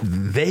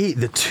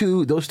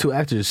those two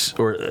actors,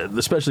 or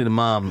especially the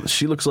mom,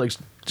 she looks like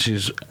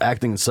she's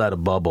acting inside a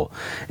bubble,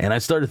 and I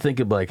started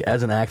thinking, like,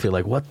 as an actor,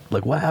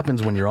 what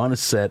happens when you're on a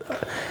set,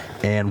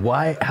 and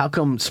how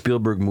come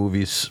Spielberg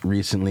movies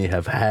recently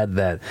have had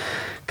that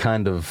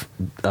kind of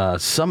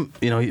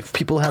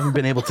people haven't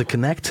been able to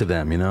connect to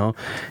them,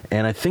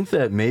 and I think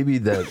that maybe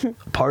that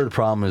part of the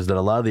problem is that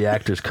a lot of the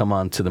actors come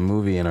onto the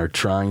movie and are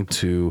trying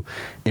to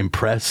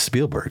impress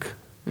Spielberg.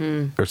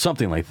 Or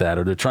something like that,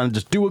 or they're trying to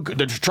just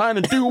they're just trying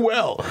to do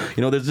well.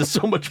 There's just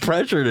so much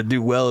pressure to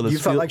do well. You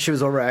felt like she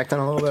was overacting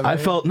a little bit. I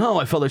maybe? felt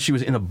like she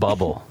was in a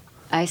bubble.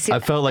 I see. I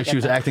felt like she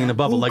was acting in a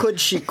bubble. Who Like, could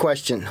she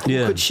question? Who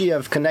Yeah. could she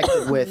have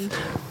connected with?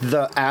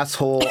 The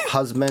asshole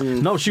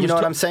husband? no, she You was. know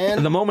what I'm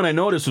saying? The moment I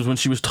noticed was when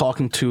she was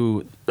talking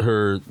to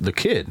the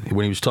kid,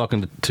 when he was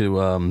talking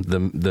to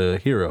the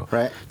hero,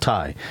 Right.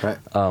 Ty. Right.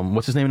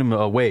 What's his name?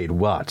 Wade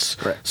Watts.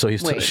 Right. So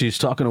Wade. she's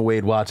talking to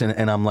Wade Watts,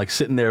 and I'm like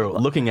sitting there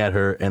looking at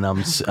her, and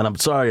I'm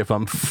sorry if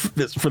I'm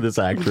for this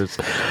actress,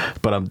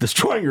 but I'm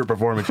destroying her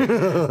performance.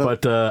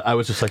 But I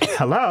was just like,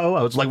 hello.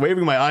 I was like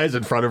waving my eyes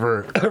in front of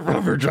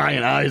her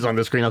giant eyes on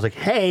the screen. I was like,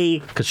 hey,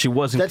 because she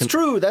wasn't. That's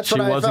true. That's she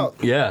what I wasn't,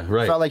 felt. Yeah,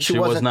 right. Felt like she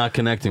was wasn't- not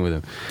connecting with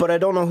him. But I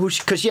don't know who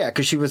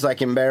because she was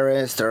like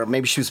embarrassed, or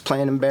maybe she was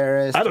playing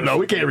embarrassed. I don't know.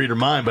 We can't read her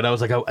mind, but I was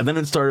like, and then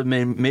it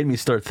made me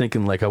start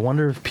thinking, like, I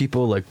wonder if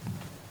people like,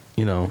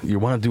 you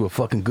want to do a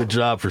fucking good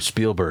job for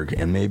Spielberg,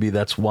 and maybe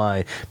that's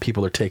why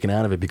people are taken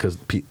out of it because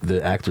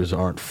the actors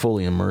aren't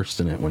fully immersed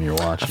in it when you're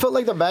watching. I felt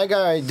like the bad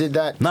guy did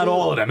that. Not too.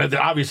 all of them.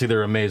 Obviously,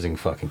 they're amazing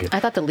fucking kids.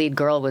 I thought the lead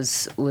girl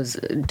was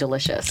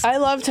delicious. I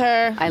loved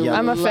her. I'm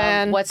a love-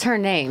 fan. What's her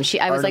name?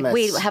 I was like, Artemis.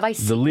 wait, have I The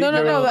seen? lead No,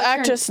 girl the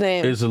actress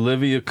name. is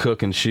Olivia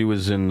Cook, and she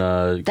was in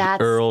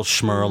Earl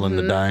Schmerl and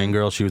The Dying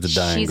Girl. She was the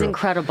Dying She's Girl.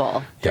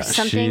 incredible. There's Yeah,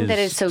 something that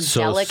is so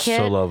delicate,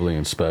 so lovely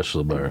and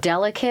special about her.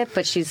 delicate,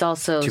 but she's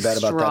also Too bad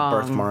strong. about that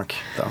birthmark,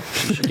 though.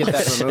 You should get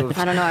that removed.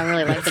 I don't know. I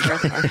really like the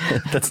birthmark.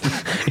 That's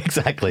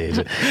exactly.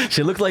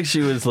 She looked like she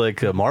was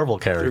like a Marvel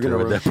character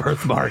with that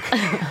birthmark.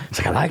 It's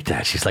like, I like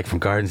that. She's like from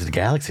Guardians of the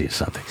Galaxy or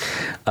something.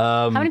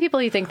 How many people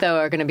do you think though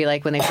are going to be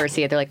like when they first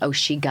see it? They're like, "Oh,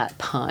 she got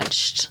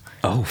punched."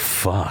 Oh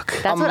fuck.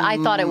 That's what I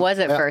thought it was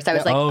at first. I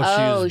was like,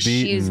 "Oh,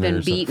 she's been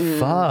There's a- beaten."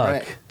 Fuck.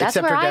 Right. That's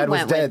Except where her I dad was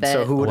went dead, with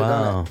so it. who would have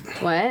Wow. done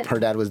it? What? Her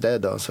dad was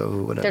dead, though, so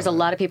who would have? There's a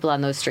lot of people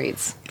on those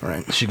streets.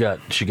 Right. She got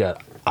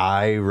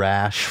eye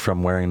rash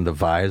from wearing the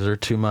visor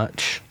too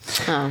much.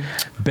 Oh.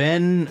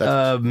 Ben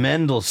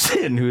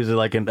Mendelsohn, who's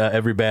like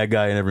every bad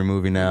guy in every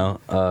movie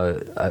now.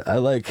 I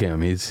like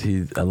him.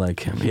 I like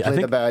him. He I played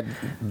think the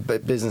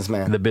bad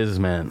businessman. the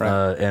businessman.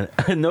 Right. And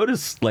I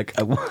noticed like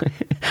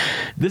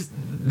this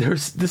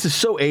is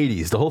so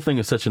 80s. The whole thing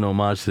is such an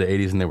homage to the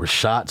 80s, and there were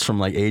shots from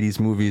like 80s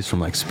movies from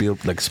like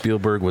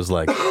Spielberg was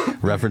like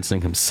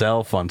referencing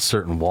himself on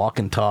certain walk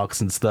and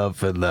talks and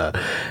stuff.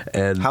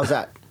 And How's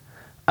that?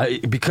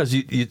 because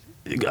you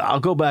I'll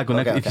go back when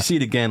Okay, if you see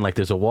it again. Like,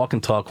 there's a walk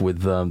and talk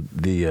with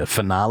the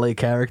finale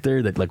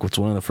character that, like, what's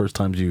one of the first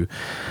times you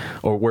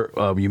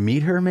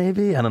meet her,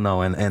 maybe, I don't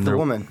know. And The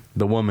woman.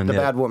 the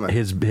bad woman,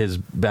 his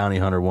bounty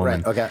hunter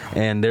woman. Right, okay.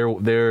 And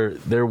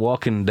they're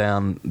walking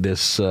down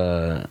this.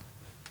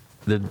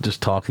 They're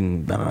just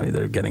talking. I don't know.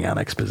 They're getting out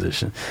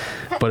exposition,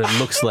 but it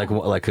looks like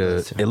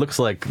it looks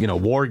like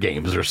War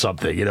Games or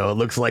something. It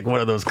looks like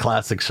one of those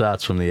classic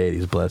shots from the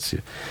 '80s. Bless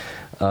you.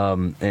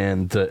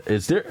 And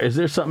is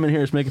there something in here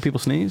that's making people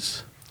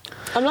sneeze?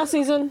 I'm not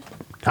sneezing.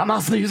 I'm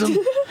not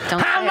sneezing.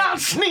 I'm not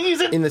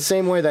sneezing. in the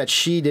same way that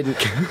she didn't.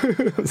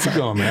 Keep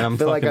going, man. I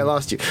feel like I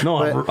lost you. No,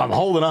 But I'm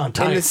holding on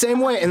tight. in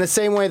the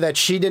same way that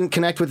she didn't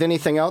connect with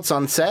anything else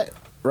on set.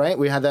 Right,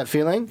 we had that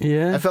feeling.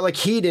 Yeah, I felt like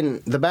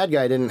the bad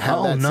guy didn't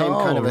have that same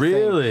kind of a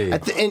really?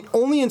 thing. And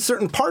only in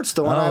certain parts,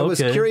 though. And I was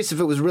curious if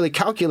it was really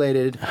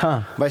calculated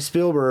by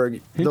Spielberg.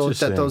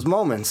 Those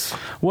moments.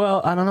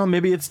 Well, I don't know.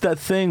 Maybe it's that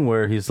thing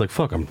where he's like,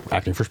 "Fuck, I'm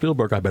acting for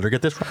Spielberg. I better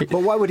get this right."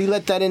 But why would he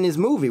let that in his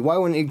movie? Why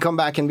wouldn't he come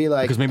back and be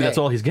like, because maybe that's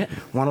all he's getting.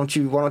 Why don't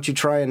you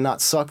try and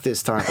not suck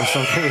this time or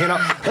something?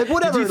 Like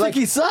whatever. Did you think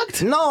he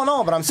sucked?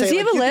 No. But I'm saying, he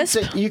have a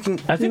lisp? You can.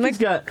 I think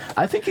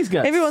he's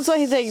got. Every once in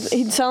a while,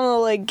 he'd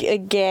sound like a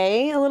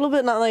gay a little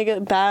bit, not like a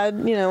bad,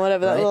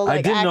 whatever that little I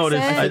like did accent.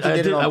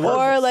 notice. I was,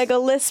 or like a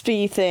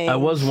lispy thing. I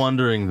was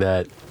wondering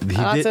that he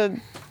did.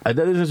 That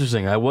is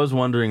interesting. I was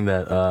wondering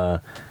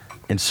that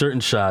in certain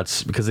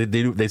shots, because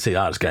they say,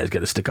 "Oh, this guy's got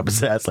to stick up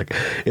his ass." Like,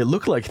 it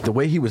looked like the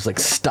way he was like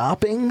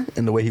stopping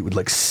and the way he would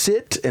like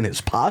sit and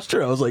his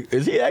posture. I was like,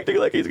 is he acting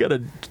like he's got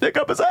to stick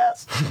up his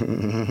ass?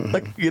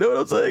 Like, you know what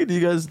I'm saying?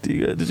 Did you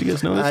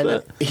guys notice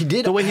that? He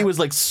did. The way he was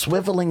like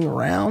swiveling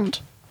around.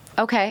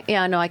 Okay,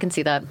 yeah, no, I can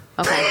see that.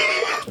 Okay.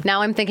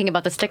 Now I'm thinking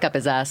about the stick up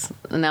his ass.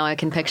 Now I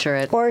can picture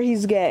it. Or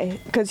he's gay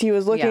because he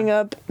was looking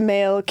up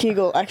male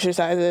Kegel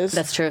exercises.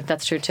 That's true.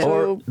 That's true too.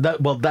 Or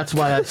that's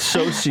why I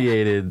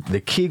associated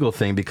the Kegel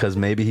thing, because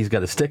maybe he's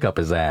got to stick up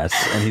his ass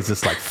and he's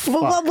just like, fuck,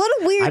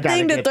 what a weird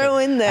thing to throw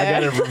in there. I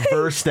got to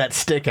reverse that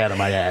stick out of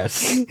my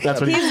ass.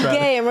 That's what he's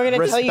gay, and we're going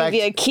to tell you Respect-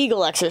 via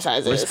Kegel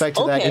exercises. Respect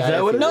to that okay. guy. Is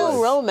that what it No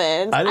is?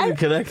 romance. I didn't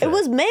connect that. It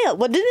was male.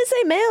 What didn't it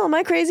say male? Am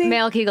I crazy?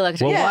 Male Kegel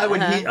exercise. Well, why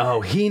would he?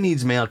 Oh, he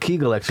needs male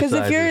Kegel exercises.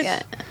 Because if you're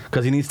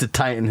because he needs to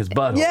tighten his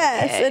butthole.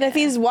 yes, and if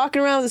he's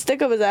walking around with a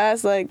stick up his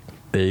ass, like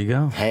There you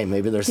go. Hey,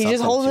 maybe there's. he's just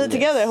something holding to it this.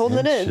 together, holding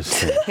it in.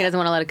 Interesting. He doesn't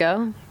want to let it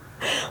go.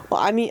 Well,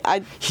 I mean,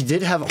 He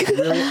did have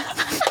really.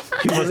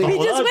 he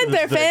just went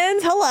there,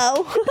 fans.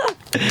 Hello.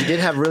 He did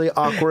have really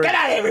awkward. Get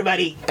out,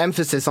 everybody!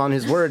 Emphasis on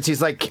his words. He's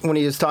like when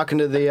he was talking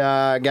to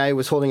the guy who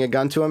was holding a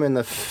gun to him in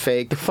the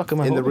fake, am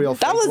I in the holding? real.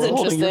 That fake was world.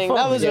 interesting.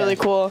 That was really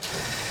cool.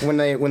 When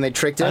they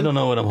tricked him. I don't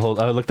know what I'm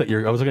holding. I was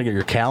looking at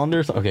your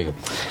calendar. Okay, go.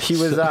 He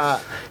was.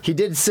 He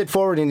did sit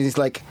forward and he's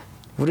like,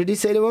 what did he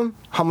say to him?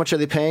 How much are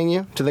they paying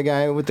you? To the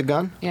guy with the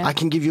gun? Yeah. I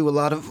can give you a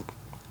lot of.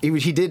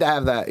 He did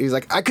have that. He was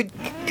like, I could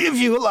give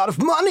you a lot of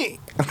money.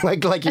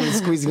 like he was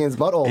squeezing his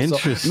butthole.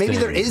 Interesting. So maybe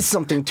there is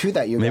something to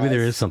that. Maybe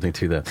there is something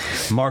to that.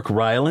 Mark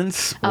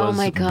Rylance was Oh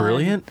my God.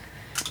 brilliant.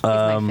 He's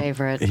my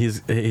favorite.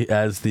 He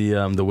as the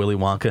Willy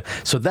Wonka.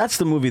 So that's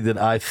the movie that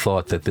I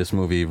thought that this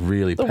movie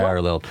really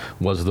paralleled.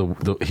 Was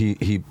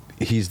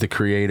he's the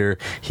creator.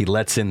 He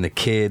lets in the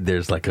kid.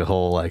 There's like a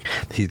whole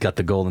he's got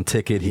the golden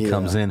ticket. He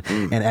comes in,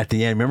 and at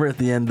the end, remember at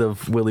the end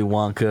of Willy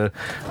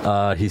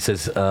Wonka, he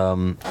says.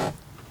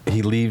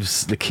 He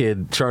leaves the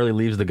kid. Charlie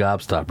leaves the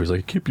gobstopper. He's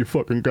like, "Keep your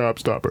fucking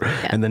gobstopper."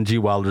 Yeah. And then G.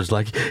 Wilder's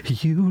like,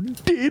 "You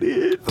did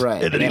it!"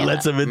 Right. And then he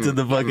lets him into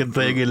the fucking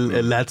thing,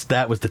 and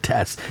that was the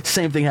test.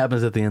 Same thing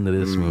happens at the end of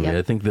this movie. Yep.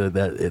 I think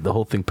that the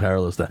whole thing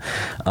parallels that.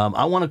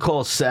 I want to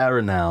call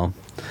Sarah now.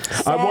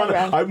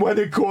 I want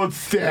to call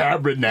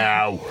Sarah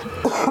now.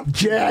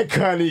 Jack,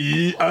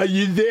 honey, are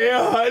you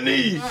there,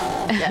 honey?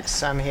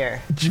 Yes, I'm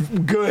here.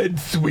 Good,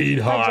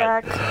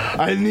 sweetheart.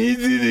 I need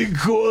you to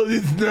call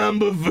this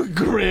number for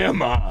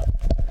Grandma.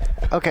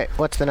 Okay,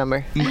 what's the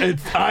number?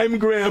 I'm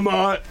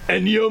Grandma,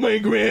 and you're my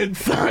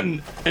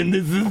grandson, and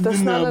this is That's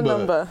the not number. a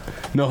number.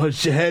 No,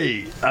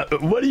 hey,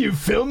 what are you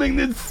filming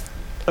this?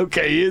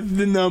 Okay, here's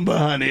the number,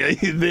 honey. Are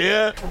you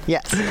there?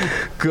 Yes.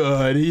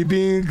 Good. He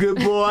being a good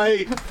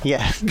boy?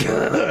 Yes.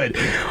 Good.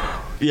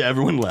 Yeah,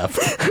 everyone left.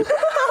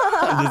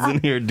 I'm just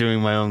in here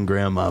doing my own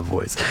grandma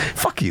voice.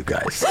 Fuck you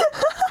guys.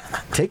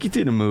 Take you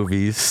to the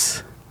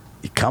movies.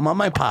 You come on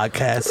my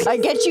podcast. I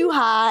get you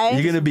high.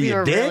 You're gonna be We a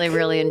were dick. really,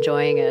 really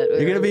enjoying it.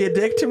 You're gonna be a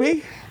dick to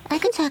me. I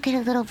can talk in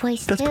a little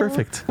voice That's too.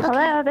 perfect.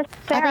 Hello, this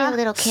is Sarah. I'll be a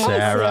little kid.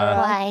 Sarah.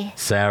 Why?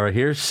 Sarah,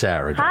 here's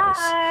Sarah, guys.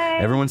 Hi.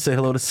 Everyone say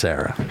hello to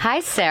Sarah. Hi,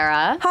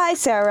 Sarah. Hi,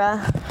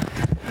 Sarah.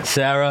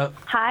 Sarah.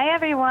 Hi,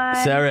 everyone.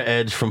 Sarah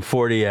Edge from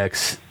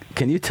 40X.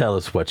 Can you tell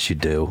us what you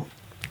do?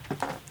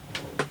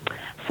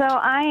 So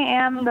I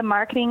am the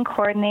marketing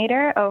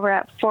coordinator over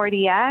at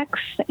 4DX,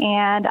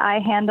 and I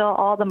handle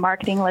all the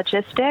marketing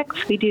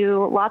logistics. We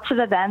do lots of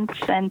events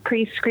and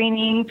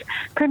pre-screenings,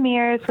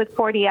 premieres with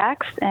 4DX,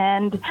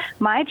 and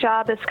my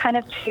job is kind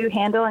of to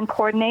handle and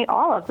coordinate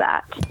all of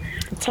that.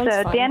 So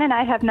fun. Dan and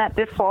I have met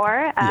before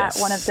at Yes.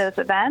 one of those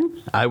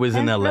events. I was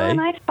in It's LA. really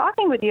nice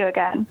talking with you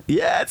again.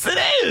 Yes, it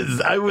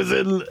is. I was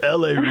in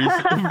LA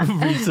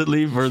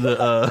recently for the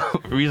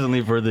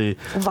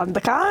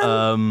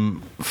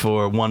WonderCon.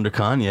 for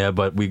WonderCon, yeah.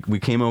 But we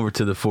came over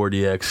to the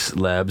 4DX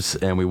labs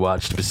and we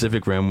watched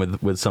Pacific Rim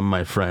with some of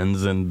my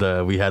friends, and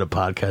we had a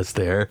podcast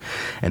there,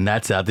 and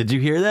that's out. Did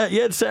you hear that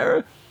yet,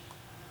 Sarah?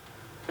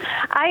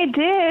 I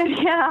did,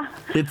 yeah.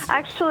 It's-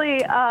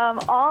 Actually,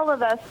 all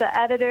of us, the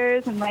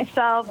editors and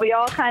myself, we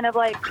all kind of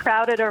like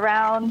crowded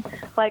around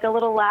like a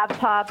little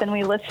laptop and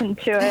we listened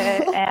to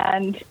it.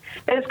 And it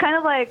was kind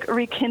of like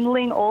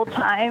rekindling old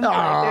times.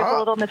 Like, there's a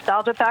little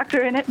nostalgia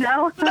factor in it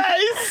now.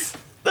 Nice.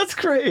 That's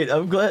great.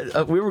 I'm glad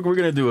we're going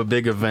to do a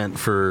big event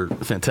for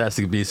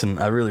Fantastic Beasts, and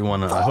I really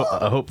want to.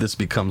 I hope this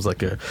becomes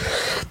like a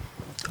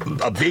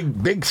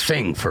big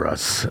thing for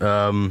us.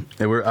 And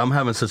I'm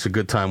having such a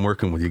good time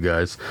working with you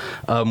guys.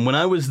 When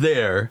I was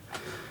there,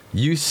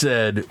 you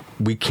said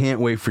we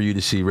can't wait for you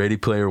to see Ready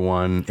Player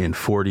One in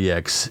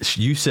 4DX.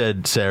 You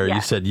said, Sarah, Yes.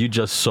 you said you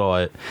just saw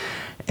it,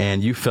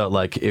 and you felt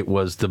like it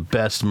was the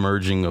best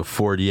merging of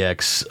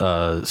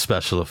 4DX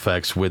special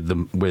effects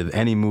with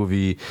any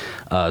movie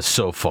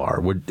so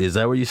far. Is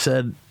that what you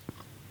said?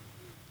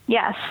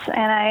 Yes,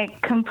 and I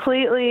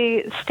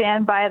completely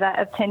stand by that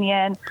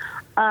opinion.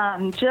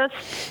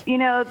 Just,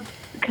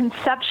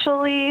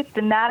 conceptually,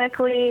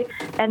 thematically,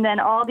 and then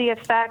all the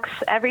effects,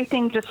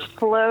 everything just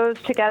flows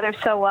together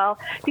so well.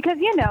 Because,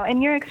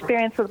 in your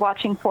experience with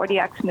watching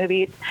 4DX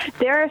movies,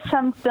 there are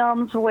some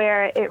films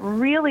where it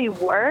really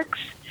works.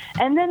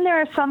 And then there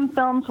are some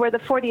films where the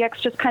 4DX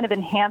just kind of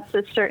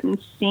enhances certain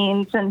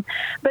scenes.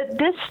 But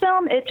this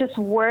film, it just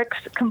works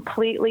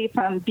completely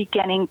from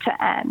beginning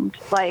to end.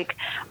 Like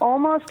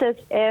almost as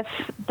if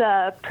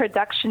the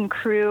production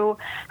crew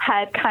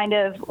had kind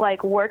of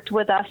like worked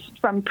with us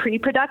from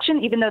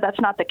pre-production, even though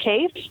that's not the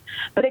case.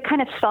 But it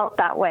kind of felt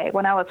that way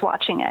when I was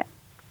watching it.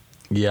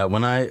 Yeah,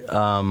 when I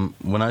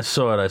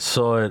saw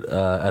it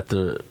at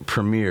the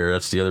premiere.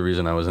 That's the other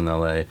reason I was in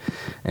LA,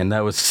 and that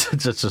was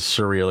just a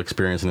surreal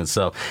experience in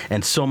itself.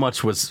 And so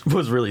much was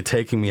really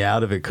taking me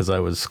out of it because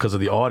of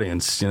the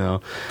audience,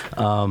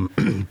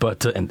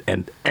 But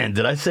and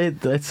did I say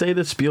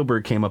that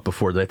Spielberg came up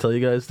before? Did I tell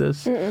you guys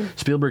this? Mm-mm.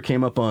 Spielberg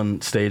came up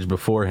on stage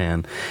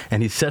beforehand,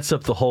 and he sets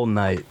up the whole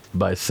night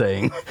by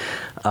saying,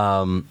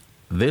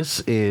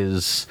 "This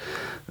is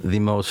the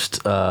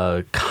most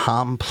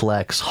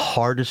complex,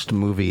 hardest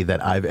movie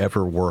that I've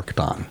ever worked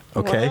on."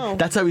 Okay, Wow.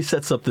 That's how he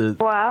sets up the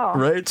Wow.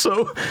 right.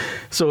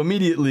 So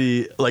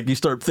immediately, like you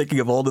start thinking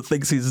of all the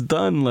things he's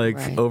done, like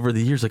Right. over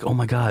the years, like oh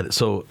my god.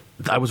 So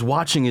I was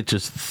watching it,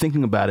 just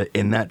thinking about it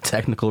in that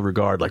technical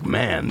regard. Like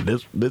man,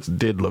 this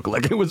did look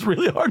like it was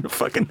really hard to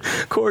fucking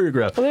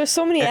choreograph. Well, there's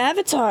so many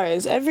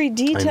avatars. Every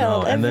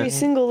detail, and every then-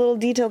 single little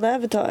detailed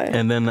avatar.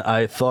 And then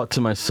I thought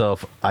to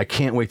myself, I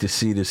can't wait to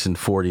see this in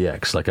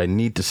 4DX. Like, I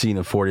need to see it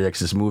in 4DX.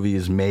 This movie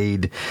is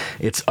made.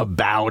 It's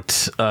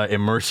about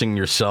immersing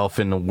yourself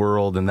in the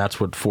world, and that's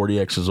what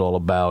 4DX is all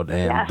about.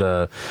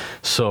 And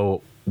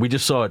so we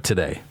just saw it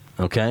today,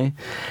 okay?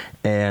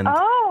 And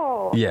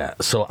Oh. yeah,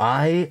 so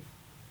I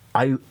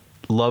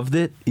loved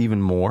it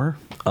even more.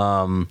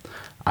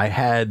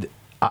 I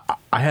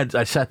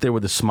sat there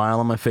with a smile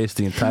on my face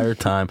the entire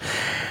time.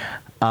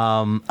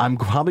 I'm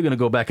probably going to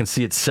go back and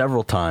see it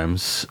several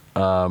times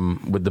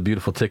with the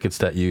beautiful tickets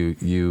that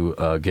you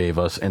gave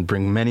us, and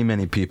bring many,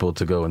 many people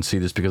to go and see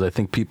this, because I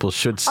think people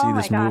should see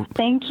this movie.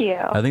 Thank you.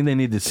 I think they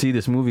need to see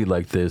this movie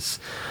like this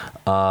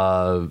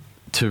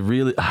to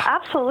really.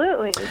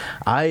 Absolutely.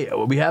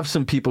 We have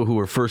some people who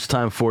are first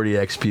time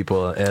 4DX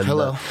people, and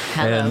Hello.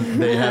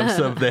 and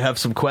they have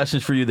some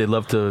questions for you. They'd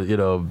love to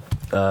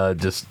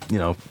just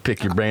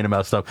pick your brain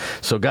about stuff.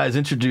 So guys,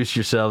 introduce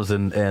yourselves,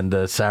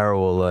 and Sarah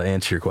will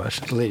answer your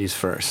questions. Ladies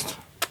first.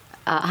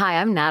 Hi,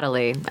 I'm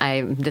Natalie.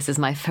 This is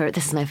my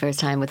first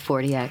time with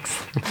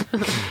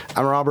 4DX.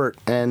 I'm Robert,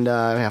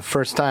 and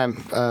first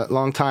time,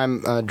 long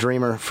time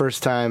dreamer,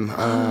 first time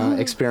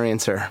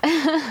experiencer.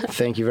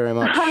 Thank you very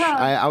much.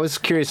 I was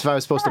curious if I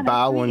was supposed to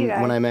bow when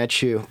I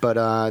met you, but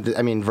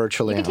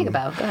virtually. You can take a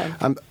bow. Go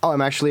ahead.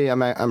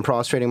 I'm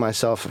prostrating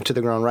myself to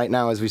the ground right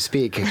now as we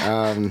speak.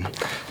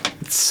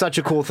 It's such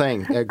a cool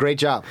thing. Great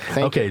job.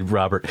 Thank you. Okay,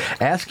 Robert,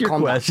 ask your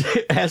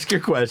question. Ask your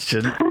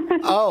question.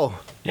 Oh.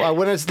 Well,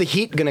 when is the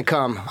heat gonna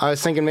come? I was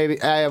thinking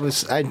maybe I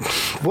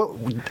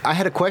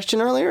had a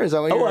question earlier. Is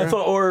that what you were? I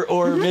thought,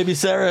 or maybe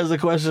Sarah has a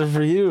question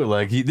for you.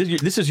 Like,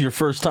 this is your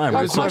first time.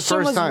 Our Right? question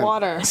first was time.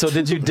 water. So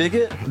did you dig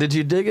it? Did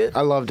you dig it?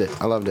 I loved it.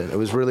 It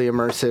was really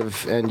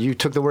immersive, and you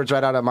took the words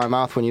right out of my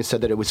mouth when you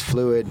said that it was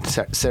fluid.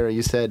 Sarah,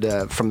 you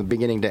said from the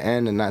beginning to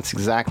end, and that's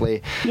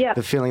exactly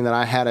the feeling that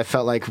I had. I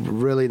felt like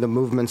really the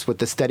movements with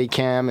the steady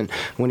cam, and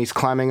when he's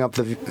climbing up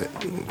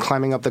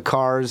the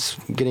cars,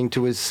 getting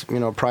to his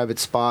private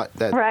spot.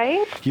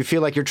 Right? You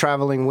feel like you're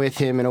traveling with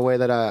him in a way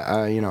that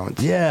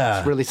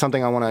it's really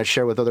something I want to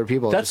share with other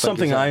people. That's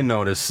something I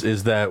notice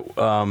is that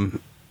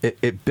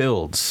it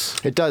builds.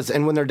 It does,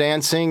 and when they're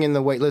dancing in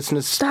the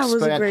weightlessness, That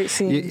was a great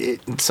scene.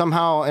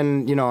 Somehow,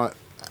 and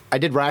I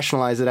did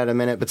rationalize it at a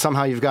minute, but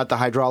somehow you've got the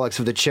hydraulics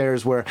of the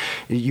chairs where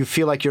you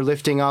feel like you're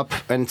lifting up,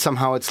 and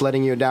somehow it's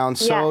letting you down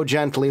so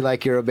gently,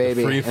 like you're a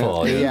baby. Free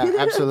fall. Yeah,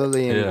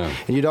 absolutely. And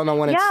you don't know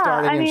when it's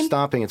starting and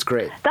stopping. It's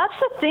great. That's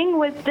the thing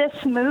with this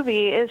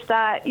movie is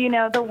that,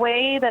 the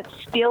way that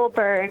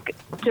Spielberg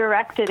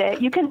directed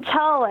it, you can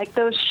tell like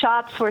those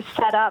shots were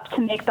set up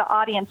to make the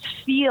audience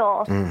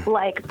feel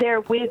like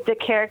they're with the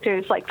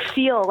characters, like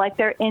feel like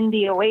they're in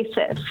the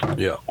oasis.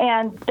 Yeah.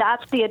 And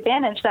that's the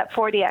advantage that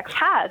 4DX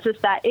has, is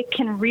that it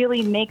can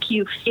really make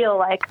you feel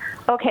like,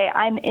 okay,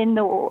 I'm in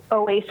the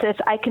oasis.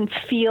 I can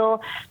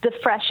feel the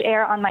fresh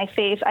air on my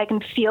face. I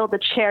can feel the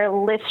chair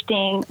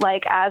lifting,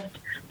 like as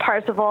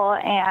Parzival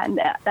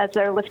and as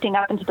they're lifting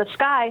up into the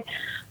sky.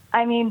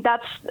 I mean,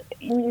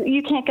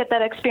 you can't get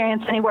that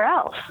experience anywhere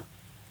else.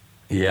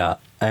 Yeah.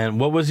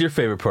 And what was your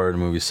favorite part of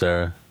the movie,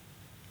 Sarah?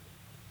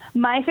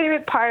 My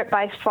favorite part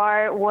by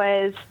far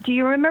was, do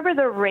you remember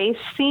the race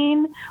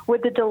scene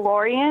with the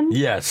DeLorean?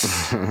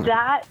 Yes.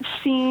 That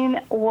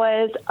scene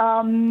was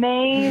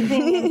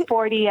amazing in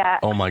 4DX.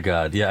 Oh my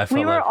God. Yeah,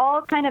 we were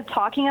all kind of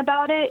talking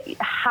about it,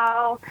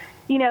 how,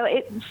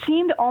 it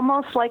seemed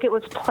almost like it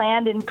was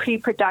planned in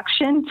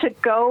pre-production to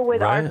go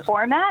with our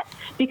format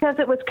because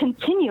it was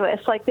continuous.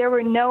 Like there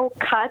were no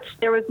cuts,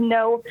 there was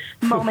no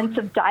moments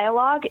of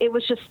dialogue. It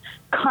was just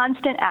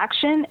constant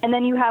action. And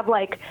then you have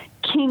like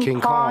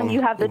King Kong, you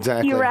have the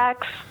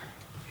T-Rex.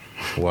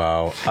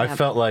 Wow. I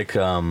felt like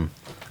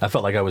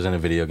I was in a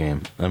video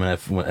game. I mean,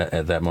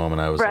 at that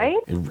moment, I was like,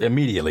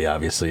 immediately,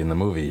 obviously, in the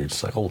movie, you're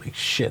just like, holy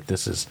shit,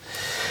 this is...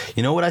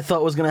 You know what I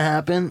thought was going to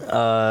happen?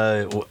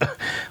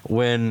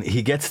 When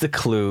he gets the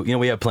clue...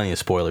 we have plenty of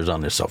spoilers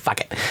on this, so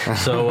fuck it.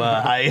 So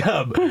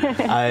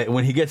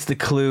when he gets the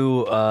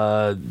clue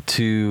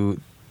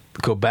to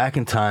go back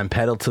in time,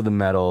 pedal to the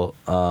metal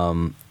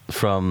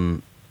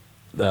from...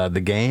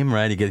 the game,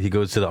 right? He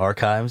goes to the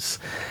archives,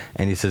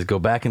 and he says, "Go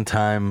back in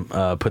time,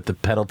 put the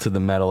pedal to the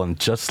metal, and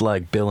just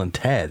like Bill and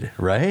Ted,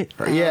 right?"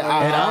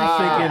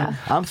 Yeah. And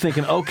I'm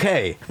thinking,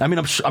 okay. I mean,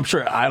 I'm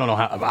sure. I don't know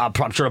how.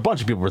 I'm sure a bunch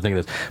of people were thinking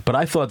this, but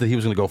I thought that he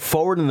was going to go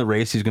forward in the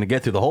race. He's going to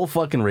get through the whole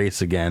fucking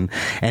race again,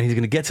 and he's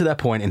going to get to that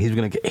point, and he's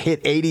going to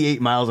hit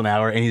 88 miles an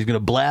hour, and he's going to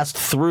blast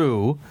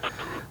through.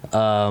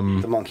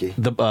 The monkey.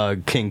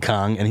 The King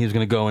Kong, and he was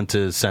going to go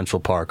into Central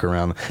Park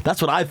around. That's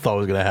what I thought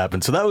was going to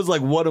happen. So that was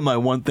like one of my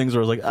things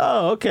where I was like,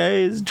 oh,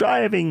 okay, he's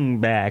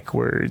driving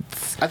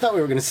backwards. I thought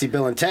we were going to see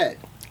Bill and Ted.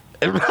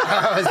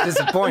 I was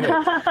disappointed.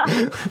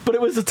 But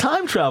it was a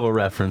time travel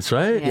reference,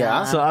 right?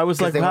 Yeah. So I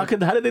was like, how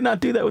did they not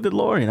do that with the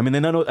DeLorean? I mean,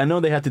 I know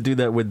they had to do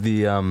that with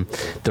the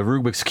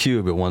Rubik's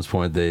Cube at one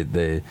point.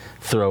 They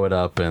throw it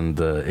up and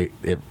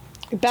it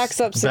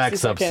backs up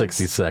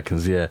 60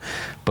 seconds, yeah.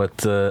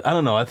 But I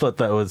don't know. I thought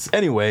that was...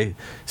 Anyway,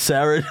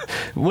 Sarah,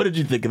 what did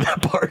you think of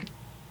that part?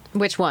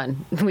 Which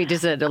one? We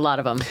just did a lot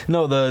of them.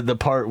 No, the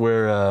part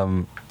where...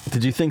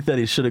 did you think that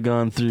he should have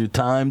gone through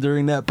time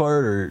during that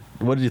part? Or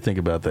what did you think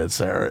about that,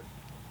 Sarah?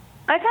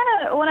 I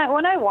kind of,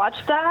 when I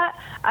watched that,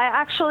 I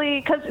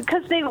actually...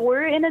 Because they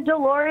were in a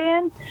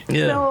DeLorean,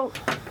 so...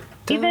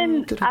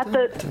 Even at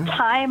the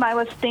time, I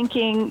was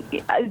thinking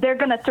they're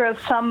going to throw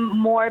some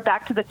more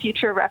Back to the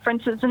Future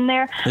references in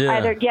there. Yeah.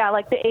 Either,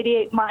 like the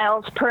 88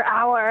 miles per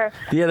hour.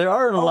 Yeah, there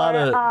aren't a lot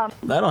of... I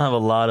don't have a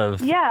lot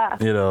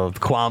of,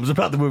 qualms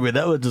about the movie.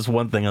 That was just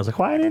one thing. I was like,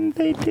 why didn't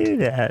they do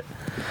that?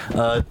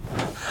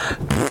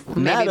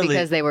 Maybe Natalie,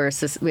 because they were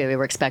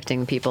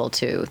expecting people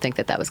to think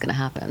that was going to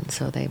happen,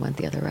 so they went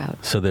the other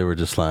route. So they were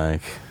just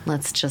like...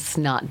 Let's just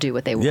not do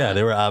what they want. Yeah,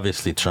 they were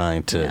obviously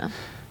trying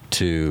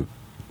to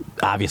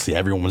obviously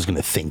everyone was going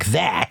to think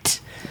that,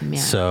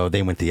 so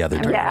they went the other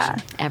direction.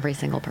 Yeah. Every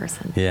single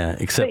person. Yeah,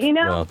 except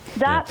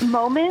that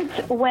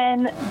moment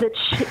when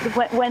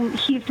when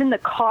he's in the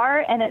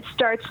car and it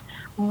starts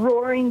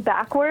roaring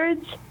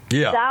backwards.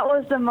 Yeah. That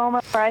was the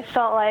moment where I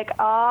felt like,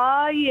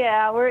 oh,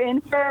 yeah, we're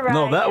in for a ride.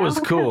 No, that now. was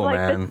cool,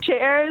 man. The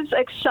chair's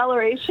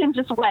acceleration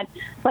just went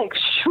like,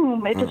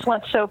 shoom, it just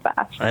went so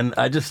fast. And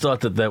I just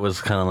thought that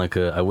was kind of like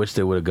I wish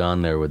they would have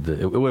gone there with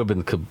it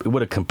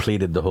would have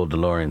completed the whole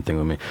DeLorean thing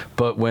with me.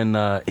 But when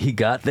he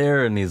got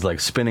there and he's like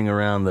spinning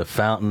around the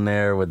fountain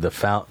there with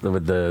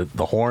the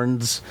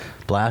horns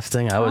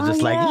blasting, I was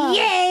just like,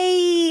 yay!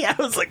 I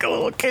was like a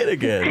little kid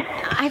again.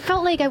 I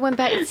felt like I went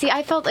back. See,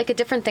 I felt like a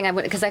different thing.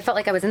 Because I felt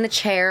like I was in the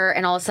chair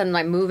and all of a sudden,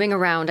 like moving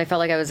around. I felt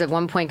like I was at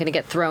one point going to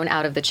get thrown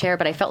out of the chair.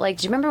 But I felt like,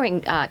 do you remember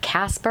when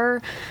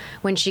Casper,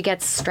 when she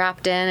gets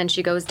strapped in and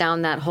she goes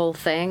down that whole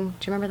thing?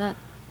 Do you remember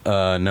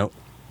that? No.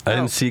 I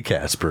didn't see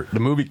Casper. The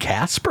movie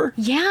Casper?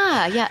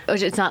 Yeah.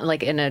 It's not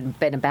like in a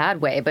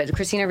bad way, but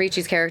Christina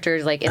Ricci's character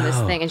is like in this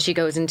thing, and she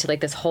goes into like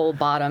this whole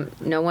bottom.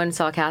 No one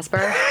saw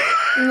Casper.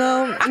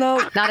 No.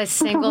 Not a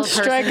single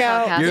person. Strike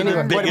out.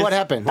 sarcasm. What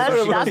happened?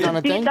 That's on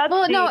a thing?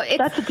 Well, no, it's-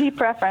 that's a deep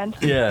reference.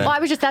 Yeah. Well,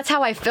 that's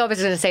how I feel. I was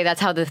going to say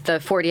that's how the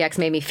 40X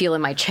made me feel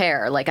in my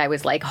chair. Like I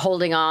was like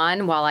holding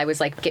on while I was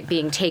like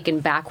being taken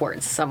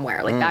backwards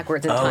somewhere, like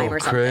backwards in time or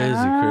something. Crazy. So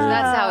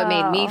that's how it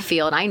made me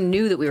feel. And I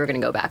knew that we were going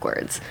to go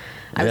backwards.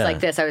 I was Yeah. like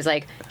this. I was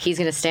like, he's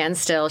going to stand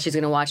still. She's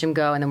going to watch him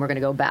go, and then we're going to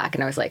go back.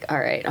 And I was like, all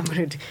right, I'm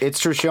going to. It's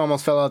true. She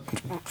almost fell out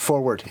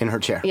forward in her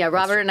chair. Yeah,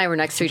 Robert and I were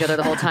next to each other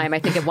the whole time. I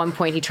think at one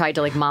point he tried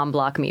to like mom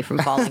block me from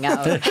falling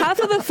out. Half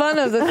of the fun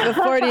of the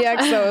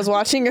 40X though is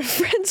watching your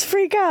friends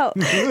freak out.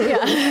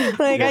 Yeah.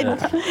 Like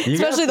You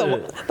especially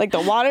got the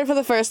water for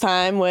the first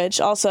time,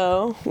 which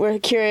also we're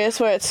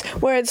curious where it's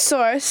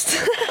sourced.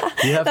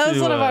 You have That was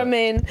to, one of our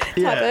main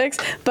yeah. topics.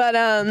 But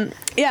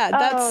yeah,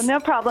 that's Oh,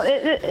 no problem.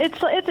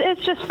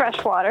 It's just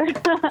fresh water.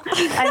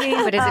 I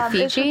mean, But is it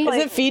it's just Fiji? like-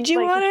 Is it Fiji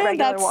like just water?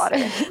 regular That's-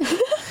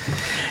 water.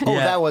 Oh,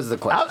 Yeah. that was the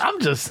question. I'm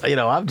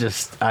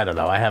just, I don't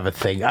know. I have a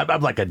thing.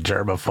 I'm like a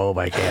germaphobe.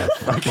 I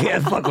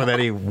can't fuck with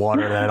any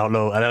water that I don't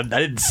know. I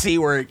didn't see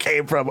where it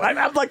came from.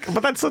 I'm like,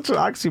 but that's such an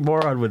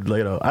oxymoron. With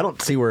I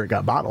don't see where it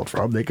got bottled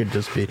from. They could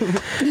just be.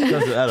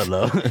 I don't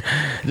know.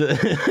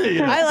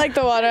 I like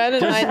the water. I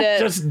didn't mind it.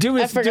 Just do I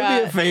me a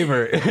forgot.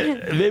 favor.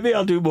 Maybe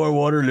I'll do more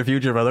water in the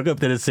future. If I look up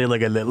there and say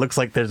like it looks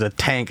like there's a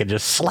tank and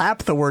just slap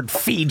the word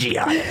Fiji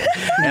on it,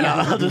 and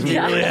I'll just be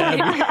really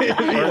happy.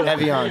 Or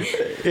Evian.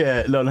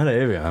 Yeah, no, not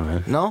Avion,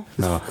 man. No?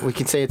 No. We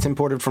can say it's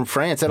imported from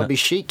France. That'll be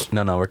chic.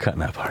 No, we're cutting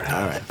that part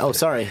out. All right. Oh,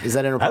 sorry. Is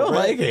that I inappropriate? don't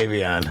like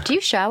Avion. Do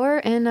you shower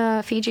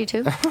in Fiji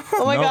too?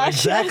 Oh my No, gosh.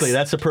 exactly. yes.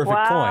 That's a perfect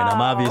point.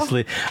 I'm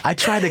obviously. I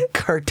try to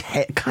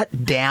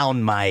cut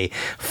down my.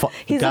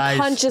 He's a guys,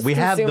 conscious we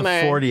have the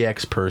consumer.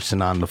 40X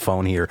person on the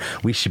phone here.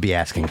 We should be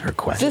asking her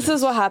questions. This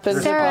is what happens.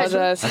 I Sarah,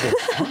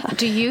 apologize.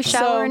 Do you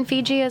shower So- in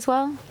Fiji as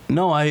well?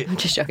 No,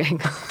 Just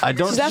joking. I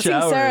don't She's asking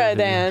shower. Sarah,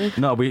 Dan.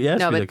 No, we asked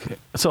No, you. but-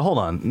 So hold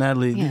on,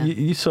 Natalie. Yeah.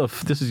 You saw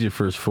this is your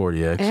first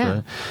 40X, Yeah.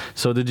 right?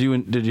 So did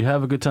you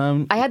have a good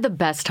time? I had the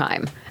best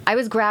time. I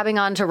was grabbing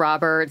onto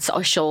Robert's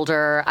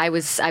shoulder. I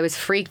was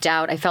freaked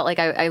out. I felt like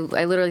I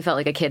literally felt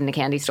like a kid in a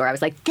candy store. I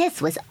was like,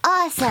 this was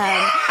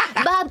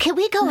awesome. Bob, can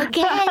we go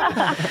again?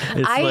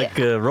 It's I- like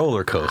a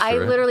roller coaster. I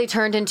right? literally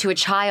turned into a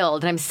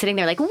child, and I'm sitting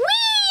there like, wee,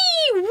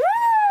 woo!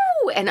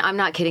 And I'm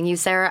not kidding you,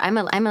 Sarah. I'm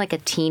like a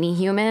teeny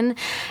human,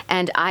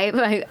 and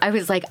I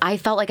was like, I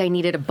felt like I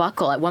needed a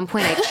buckle. At one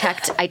point,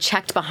 I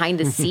checked behind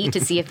the seat to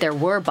see if there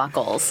were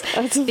buckles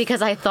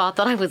because I thought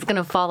that I was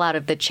gonna fall out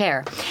of the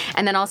chair.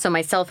 And then also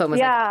my cell phone was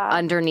Yeah. like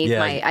underneath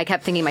Yeah. I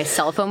kept thinking my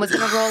cell phone was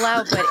gonna roll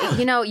out,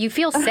 but you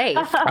feel safe.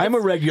 I'm a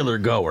regular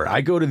goer.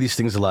 I go to these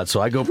things a lot, so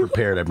I go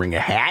prepared. I bring a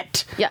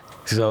hat. Yeah.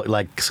 So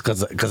like, because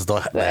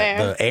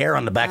the air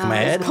on the back of my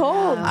head.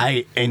 cold.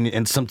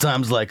 And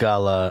sometimes like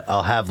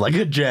I'll have like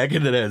a jacket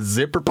that has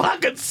zipper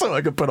pockets so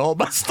I can put all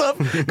my stuff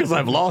because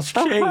I've lost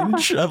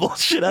change. I've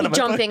lost shit out of my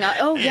Jumping out.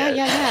 Oh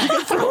yeah.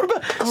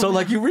 So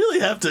like you really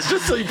have to,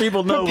 just so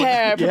people know.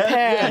 Prepare.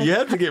 Yeah, you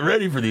have to get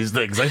ready for these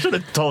things. I should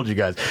have told you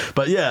guys,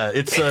 but yeah,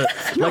 it's like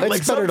It's better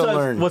to sometimes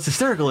learn. What's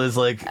hysterical is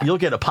like you'll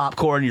get a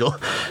popcorn. You'll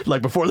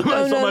like before the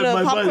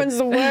No, popcorn's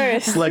the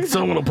worst. like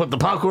someone will put the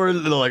popcorn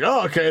and they're like,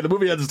 oh okay, the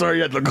movie hasn't started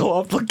yet. They'll go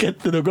off, they'll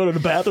go to the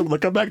bathroom, they'll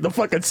come back, the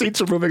fucking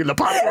seats are moving and the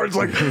popcorn's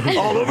like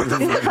all over the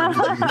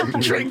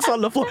fucking drinks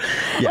on the floor.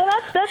 Yeah.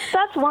 Well,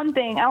 that's one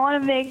thing. I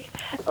want to make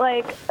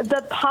like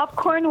the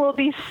popcorn will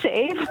be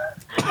safe.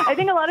 I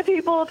think a lot of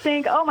people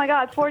think, oh my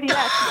God, 40X,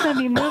 it's going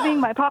to be moving.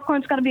 My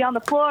popcorn's going to be on the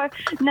floor.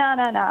 No.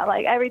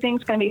 Like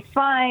everything's going to be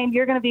fine.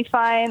 You're going to be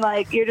fine.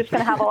 Like you're just going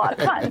to have a lot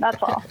of fun.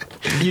 That's all.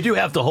 You do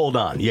have to hold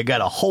on. You got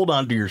to hold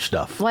on to your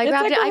stuff. Well, I It's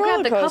grabbed like a I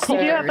grabbed the roller cup coaster. You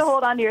do have to holders.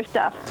 hold on to your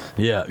stuff.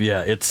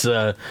 Yeah.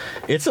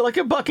 It's like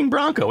a bucking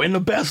bronco in the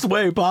best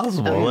way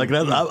possible. Like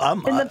that.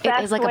 I'm In the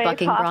best is like a way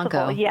bucking possible.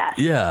 bronco. Yes.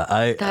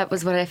 yeah. That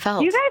was what I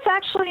felt. You guys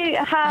actually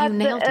had, You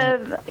nailed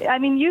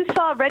you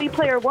saw Ready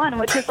Player One,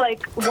 which is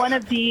like one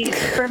of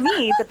for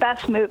me, the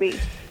best movies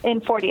in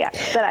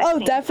 40X that I've Oh,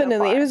 seen definitely.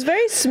 So It far. was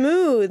very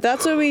smooth.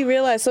 That's what we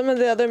realized. Some of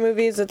the other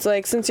movies, it's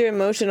like sincere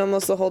emotion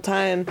almost the whole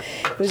time.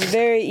 It was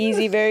very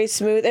easy, very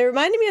smooth. It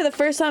reminded me of the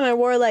first time I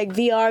wore like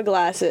VR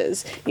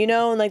glasses.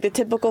 And like the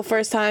typical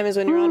first time is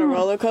when you're on a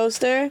roller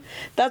coaster.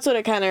 That's what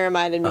it kind of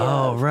reminded me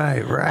Oh of.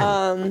 right.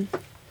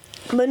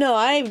 But no,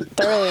 I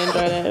thoroughly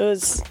enjoyed it. It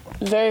was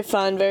very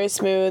fun, very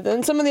smooth.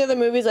 And some of the other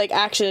movies, like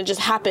action, it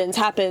just happens,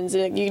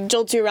 and it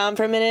jolts you around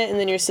for a minute, and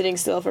then you're sitting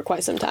still for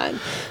quite some time.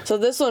 So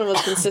this one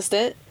was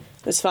consistent.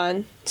 It was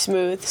fun,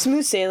 smooth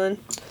sailing.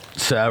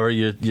 Sarah,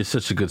 you're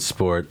such a good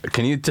sport.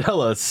 Can you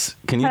tell us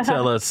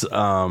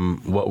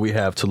what we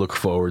have to look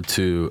forward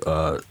to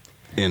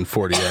in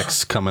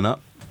 40X coming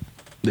up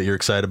that you're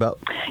excited about?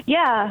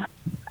 Yeah,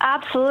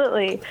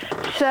 absolutely.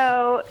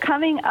 So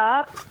coming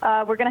up,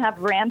 we're going to have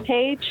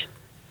Rampage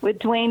with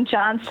Dwayne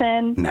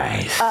Johnson.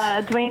 Nice.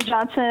 Dwayne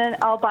Johnson,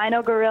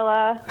 albino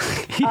gorilla.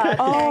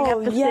 tearing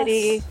up the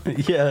city.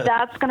 Yeah.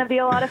 That's going to be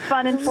a lot of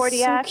fun in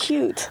 40X. So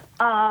cute.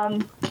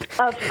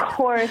 Of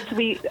course,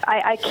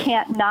 I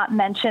can't not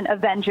mention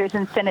Avengers: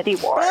 Infinity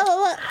War.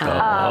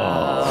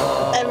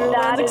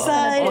 Everyone's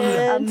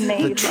excited.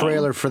 Amazing. The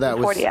trailer for that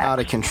was 40X. out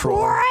of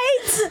control.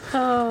 Right?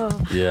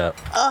 Yeah.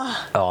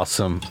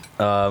 Awesome.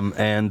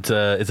 And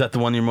is that the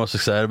one you're most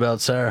excited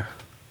about, Sarah?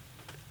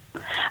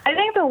 I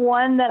think the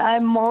one that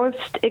I'm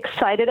most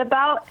excited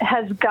about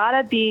has got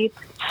to be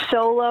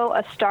Solo: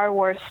 A Star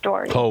Wars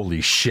Story.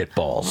 Holy shit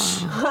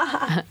balls.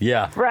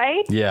 Yeah.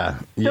 Right? Yeah.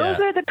 Those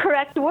are the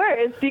correct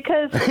words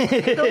because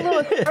Solo: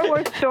 A Star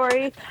Wars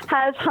Story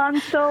has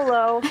Han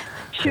Solo,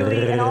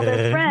 Chewie, and all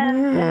their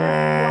friends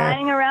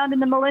flying around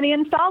in the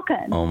Millennium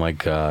Falcon. Oh my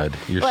God.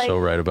 You're Like, so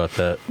right about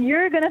that.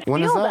 You're going to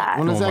When is feel that?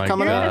 When is Oh that my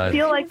coming You're out? going to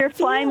feel like you're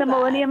flying the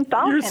Millennium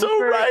Falcon. You're so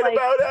for, right like,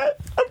 about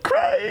it. I'm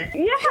crying.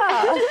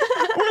 Yeah.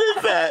 What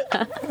is that?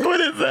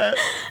 What is that?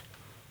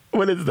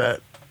 What is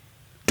that?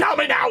 Tell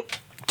me now.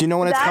 Do you know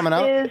when it's coming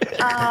out?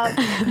 That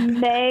is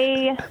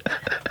May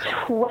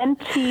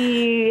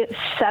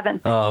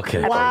 27th. Oh,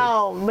 okay.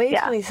 Wow, May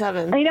Yeah.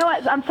 27th. You know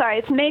what? I'm sorry.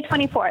 It's May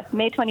 24th.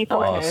 May 24th.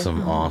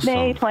 Awesome.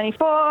 May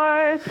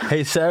 24th.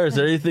 Hey, Sarah, is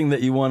there anything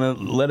that you want to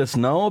let us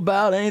know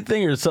about?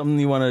 Anything or something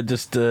you want to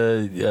just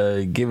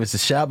give us a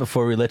shout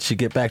before we let you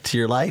get back to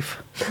your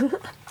life?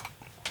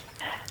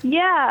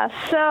 Yeah,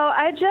 so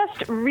I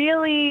just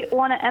really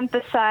want to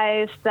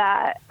emphasize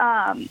that,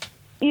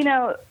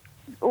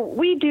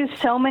 we do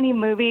so many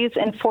movies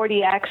in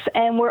 40X,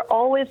 and we're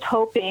always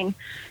hoping,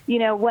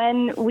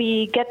 when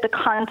we get the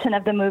content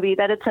of the movie,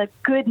 that it's a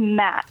good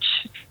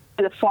match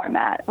for the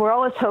format. We're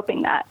always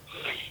hoping that.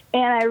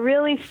 And I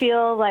really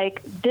feel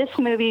like this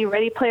movie,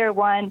 Ready Player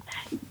One,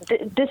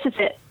 this is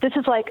it. This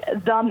is like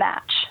the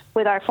match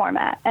with our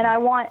format. And I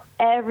want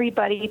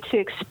everybody to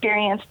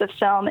experience the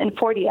film in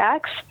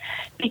 40X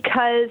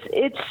because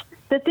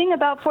the thing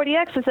about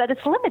 40X is that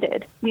it's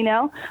limited, We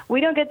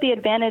don't get the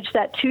advantage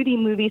that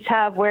 2D movies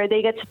have where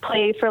they get to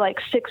play for like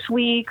 6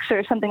 weeks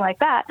or something like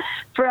that.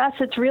 For us,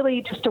 it's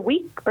really just a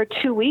week or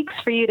 2 weeks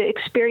for you to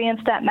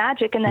experience that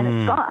magic and then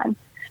it's gone.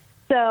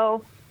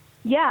 So,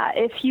 yeah,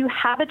 if you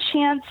have a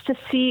chance to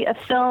see a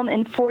film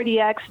in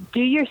 40X, do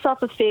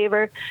yourself a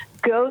favor.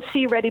 Go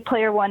see Ready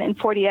Player One in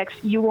 40X.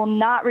 You will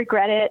not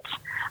regret it.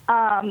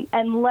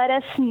 And let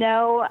us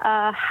know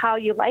how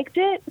you liked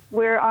it.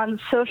 We're on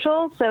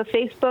social, so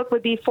Facebook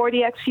would be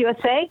 40X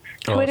USA,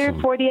 Twitter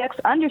Awesome.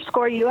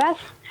 40X_US,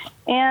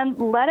 and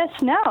let us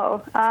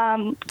know.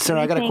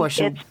 Sarah, I got a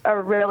question. It's a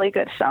really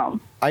good film.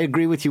 I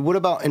agree with you. What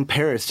about in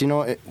Paris?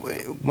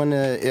 When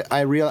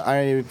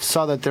I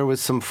saw that there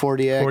was some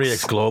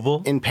 40X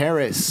Global in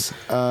Paris.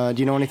 Do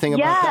you know anything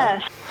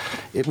about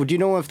that? Would you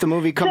know if the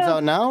movie comes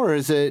out now or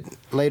is it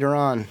later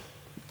on?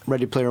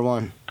 Ready Player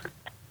One.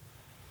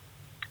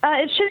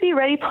 It should be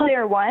Ready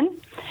Player One.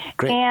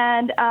 Great.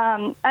 And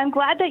I'm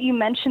glad that you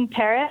mentioned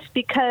Paris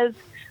because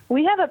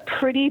we have a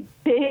pretty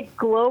big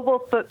global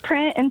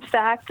footprint. In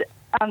fact,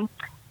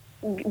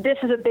 this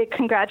is a big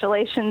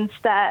congratulations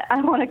that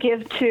I want to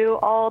give to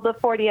all the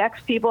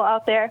 40X people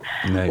out there.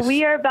 Nice.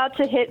 We are about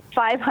to hit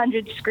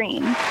 500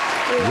 screens.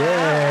 Yay!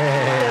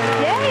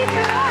 Yay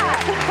for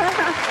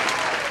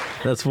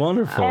that! That's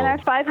wonderful. And our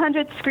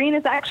 500th screen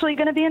is actually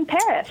going to be in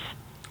Paris.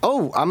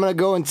 Oh, I'm gonna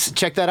go and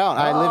check that out.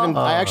 I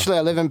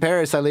live in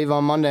Paris. I leave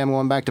on Monday. I'm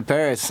going back to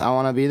Paris. I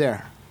want to be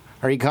there.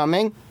 Are you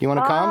coming? You want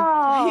to come?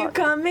 Are you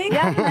coming?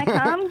 Yeah, can I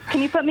come?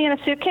 Can you put me in a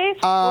suitcase?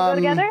 We'll go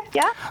together?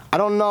 Yeah? I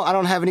don't know. I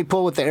don't have any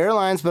pull with the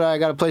airlines, but I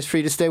got a place for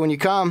you to stay when you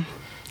come.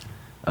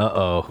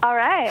 Uh-oh. All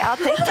right, I'll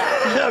take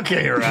that.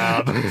 Okay,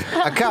 Rob.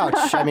 A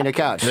couch.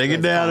 Take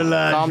it down a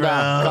notch, Calm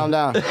down. Calm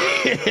down.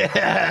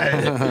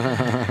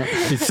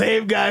 The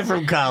same guy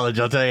from college.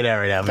 I'll tell you that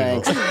right now.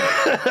 Thanks.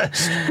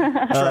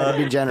 Try to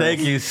be generous.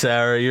 Thank you,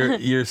 Sarah.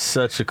 You're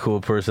such a cool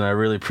person. I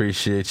really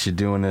appreciate you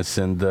doing this.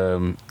 And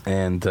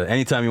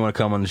anytime you want to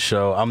come on the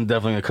show, I'm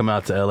definitely gonna come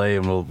out to LA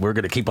and we're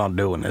gonna keep on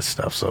doing this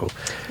stuff. So,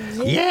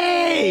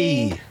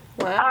 yay!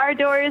 Our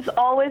door is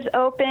always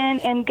open,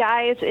 and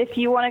guys, if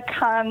you want to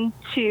come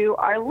to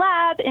our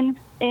lab in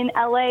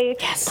LA,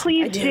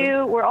 please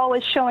do. We're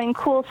always showing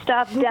cool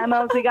stuff,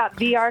 demos. We got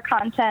VR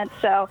content,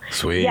 so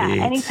Sweet. Yeah,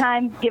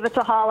 anytime, give us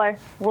a holler.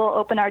 We'll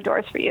open our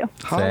doors for you.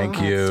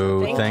 Thank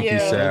you. Thank you,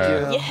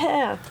 Sarah.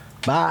 Yeah.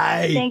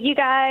 Bye. Thank you,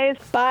 guys.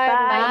 Bye.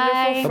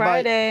 Bye. Wonderful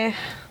Friday.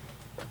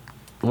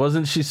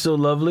 Wasn't she so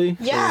lovely?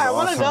 Yeah, I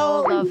want to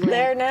go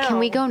there now. Can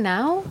we go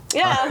now?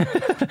 Yeah.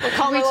 We'll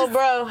call my little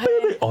bro.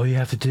 Hey. All you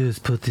have to do is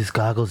put these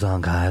goggles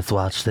on, guys.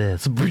 Watch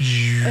this.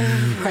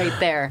 Right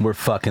there. We're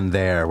fucking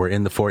there. We're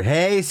in the fort.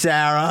 Hey,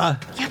 Sarah.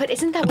 Yeah, but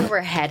isn't that where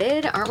we're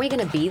headed? Aren't we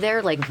going to be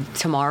there like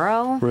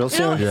tomorrow? Real You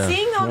know, soon. Yeah.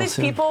 seeing all these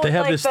people They with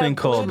have like this the thing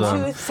called,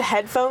 Bluetooth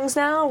headphones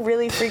now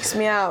really freaks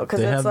me out because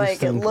They it's have this like it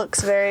thing-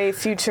 looks very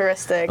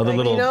futuristic. Oh, the like,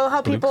 little you know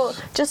how people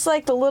bloops? just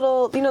like the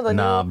little, the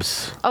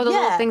Knobs. Oh, the Yeah.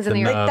 little things in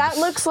The the ear. knobs. That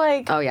looks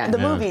like the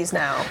movies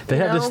now. They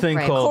have this thing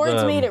called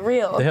Chords made it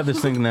real. They have this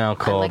thing now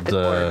called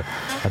the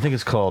I think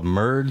it's called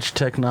merged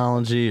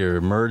technology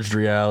or merged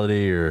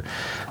reality, or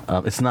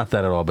it's not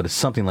that at all, but it's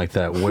something like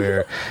that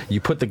where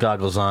you put the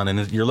goggles on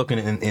and you're looking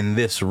in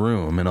this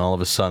room, and all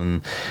of a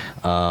sudden,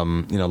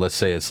 let's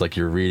say it's like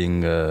you're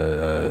reading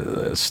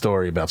a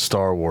story about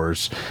Star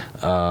Wars.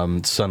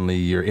 Suddenly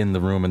you're in the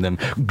room, and then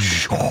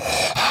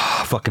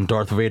fucking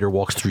Darth Vader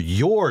walks through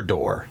your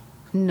door.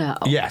 No.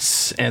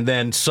 Yes, and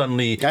then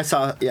suddenly I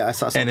saw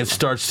something. and it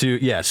starts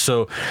to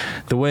so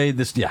the way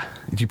this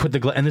you put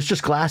the and it's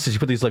just glasses, you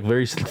put these like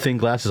very thin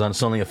glasses on,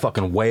 suddenly a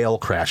fucking whale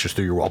crashes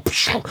through your wall,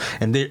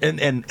 and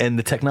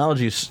the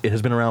technology it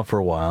has been around for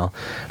a while,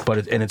 but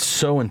it's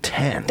so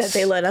intense that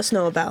they let us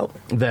know about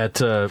that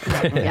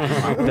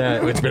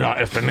that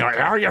it's been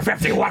Area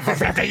 51 for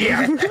 50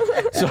 years.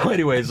 So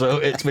anyway, so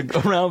it's been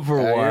around for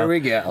a while. Here we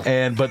go.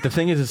 But the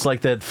thing is, it's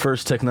like that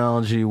first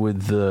technology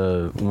with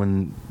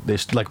when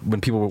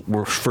people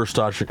were first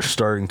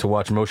starting to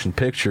watch motion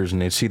pictures,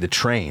 and they'd see the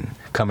train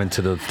come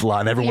into the lot,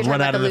 and everyone would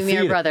run out of the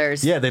theater.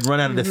 Brothers. Yeah, they'd run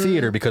out of the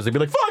theater because they'd be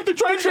like, "Fuck, the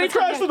train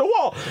crashed through the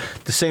wall."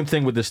 The same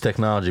thing with this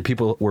technology.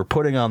 People were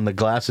putting on the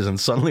glasses, and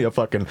suddenly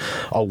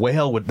a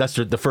whale would. That's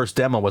the first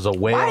demo was a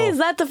whale. Why is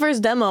that the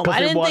first demo? Why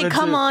didn't they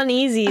come on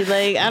easy?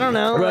 Like, I don't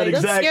know. Right,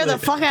 Let's scare the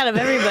fuck out of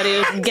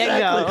everybody from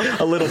get-go.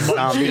 A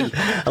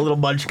little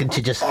munchkin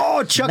to just...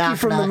 Oh, Chucky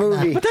from the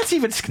movie. But that's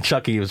even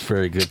Chucky was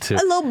very good too.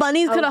 Little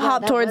bunnies could have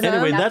hopped towards them.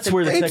 Anyway, that's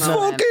where the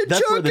technology.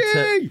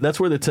 That's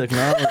where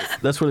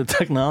the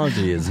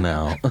technology is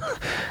now.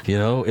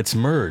 It's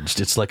merged.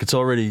 It's like it's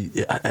already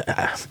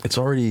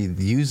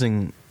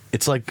using.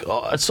 It's like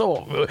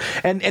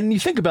and you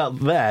think about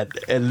that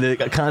and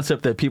the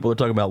concept that people are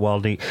talking about.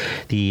 Well,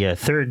 The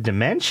third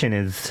dimension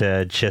is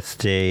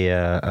just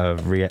a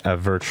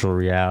virtual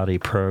reality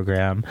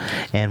program,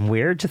 and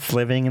we're just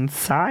living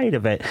inside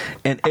of it.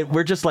 And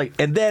we're just like,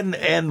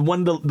 and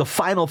when the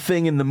final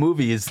thing in the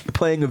movie is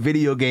playing a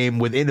video game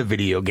within a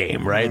video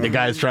game, right? The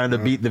guy's trying to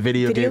beat the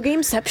video game.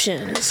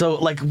 Gameception. So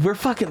like we're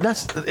fucking.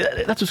 That's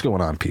what's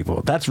going on,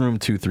 people. That's Room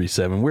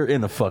 237. We're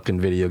in a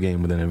fucking video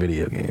game within a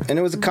video game. And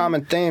it was a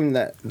common theme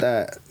that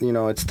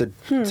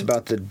it's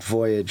about the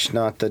voyage,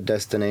 not the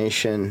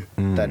destination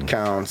that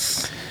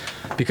counts.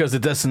 Because the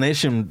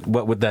destination,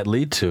 what would that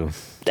lead to?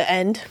 The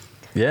end.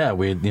 Yeah,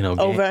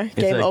 over.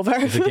 Game over.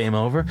 Is it game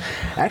over?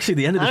 Actually,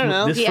 the end of this. I don't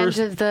know. This The first,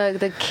 end of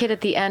the kid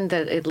at the end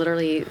that it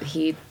literally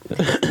he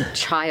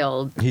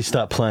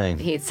stopped playing.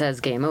 He says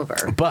game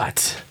over.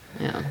 But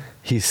Yeah.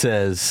 he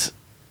says.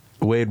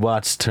 Wade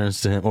Watts turns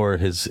to him, or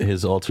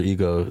his alter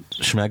ego,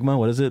 Schmegma.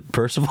 What is it?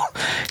 Percival.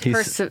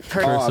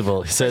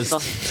 Percival. He says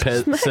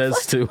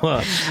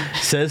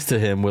to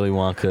him, Willy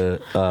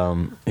Wonka.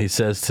 He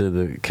says to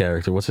the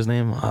character, what's his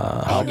name?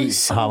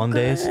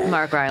 Hollandaise.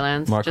 Mark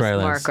Rylance. Mark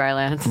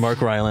Rylance.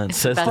 Mark Rylance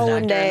says to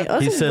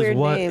him. He says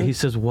what? Name. He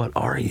says, "What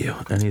are you?"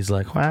 And he's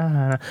like,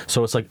 "Wow."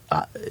 So it's like,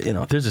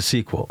 there's a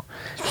sequel.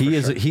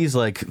 He's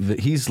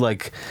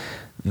like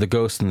the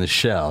ghost in the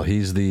shell.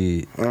 He's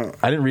the.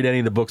 I didn't read any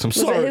of the books. I'm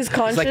sorry. His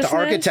consciousness? It's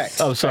like the architect.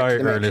 Oh, sorry,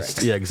 Like the Ernest.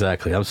 Matrix. Yeah,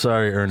 exactly. I'm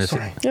sorry, Ernest.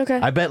 Sorry. Okay.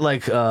 I bet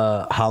like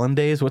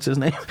Hollandaise. What's his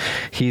name?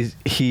 He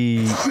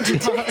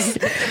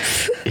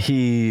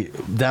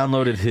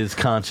downloaded his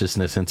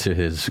consciousness into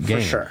his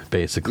game, sure.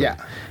 basically. Yeah.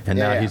 And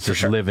Yeah, now yeah, he's for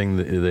just sure. living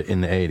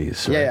in the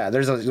 80s.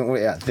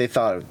 Right? They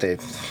thought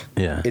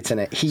it's an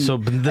egg. So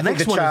the I think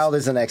next the one child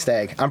is the next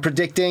egg. I'm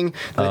predicting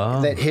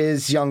that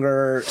his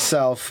younger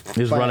self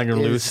Is running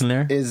loose in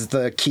there? is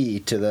the key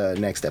to the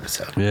next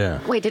episode. Yeah.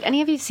 Wait, did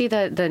any of you see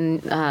the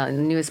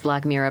newest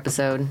Black Mirror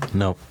episode?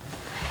 No.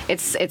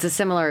 It's a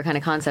similar kind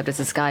of concept. It's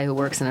this guy who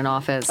works in an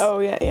office. Oh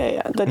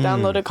yeah. The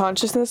downloaded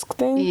consciousness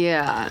thing.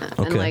 Yeah,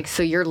 Okay. and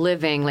so you're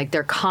living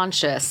they're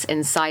conscious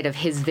inside of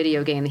his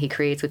video game that he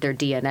creates with their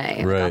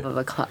DNA Right. off of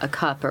a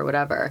cup or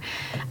whatever,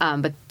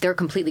 but they're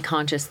completely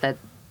conscious that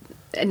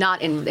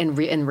not in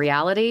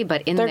reality,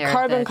 but in They're there.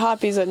 carbon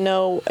copies that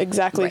know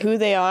exactly Right. who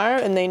they are,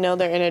 and they know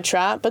they're in a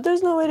trap, but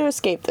there's no way to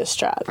escape this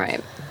trap.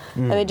 Right.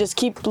 And they just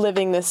keep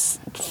living this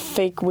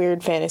fake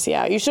weird fantasy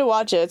out. You should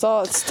watch it.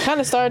 It's kind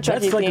of Star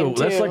Trek That's like themed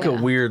too. that's like a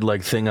weird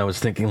thing. I was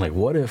thinking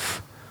what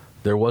if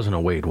there wasn't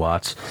a Wade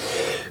Watts?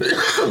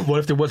 What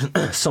if there wasn't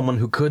someone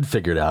who could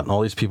figure it out, and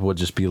all these people would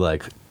just be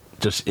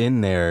just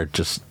in there,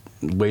 just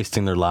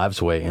wasting their lives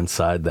away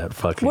inside that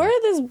fucking. Where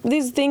are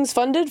these things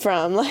funded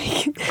from?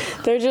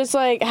 They're just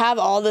have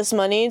all this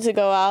money to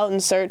go out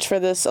and search for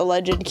this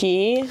alleged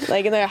key,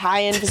 in their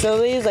high-end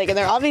facilities, and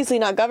they're obviously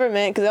not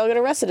government because they'll get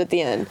arrested at the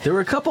end. There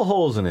were a couple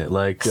holes in it,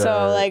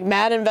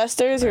 mad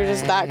investors who are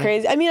just that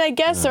crazy. I mean, I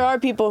guess there are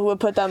people who would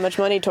put that much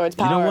money towards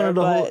power,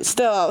 but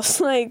still,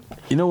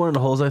 You know, one of the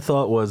holes I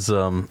thought was,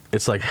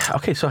 it's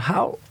okay, so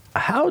how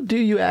how do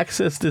you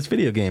access this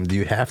video game? Do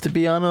you have to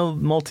be on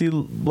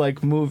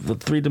a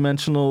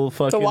three-dimensional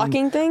fucking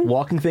walking thing?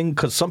 Walking thing?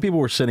 Because some people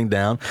were sitting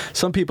down.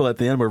 Some people at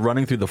the end were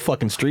running through the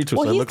fucking streets, which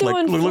Well, he's looked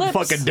doing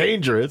fucking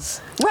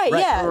dangerous. Right,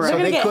 yeah. They're So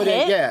gonna they get couldn't.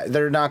 hit. Yeah,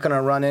 they're not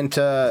gonna run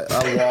into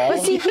a wall.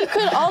 But see, he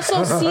could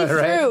also see Right.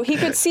 through. He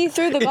could see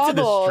through the Into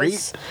the goggles.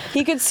 street?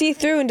 He could see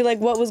through into like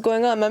what was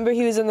going on. Remember,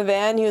 he was in the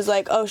van. He was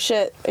like, "Oh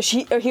shit!"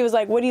 He was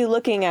like, "What are you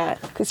looking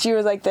at?" Because she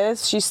was like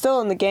this. She's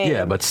still in the game.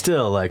 Yeah, but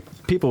still, like,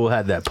 people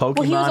had that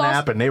Pokemon he was also-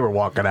 app, and they were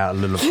walking out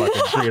into the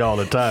fucking street all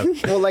the time.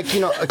 Well, like, you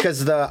know,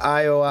 because the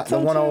IOI, the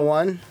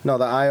 101, no,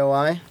 the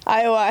IOI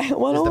IOI is the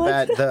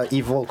 101. the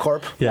evil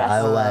corp. Yeah,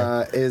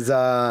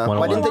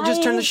 Why didn't they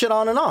just turn the shit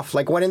on and off?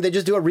 Like, why didn't they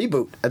just do a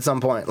reboot at some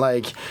point?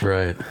 Like,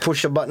 Right.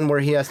 push a button where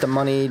he has to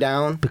money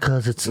down?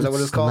 Because it's Is that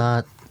what it's called?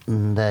 not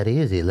that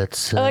easy.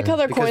 Let's. I like how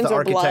their Because coins the are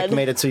architect blood.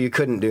 made it so you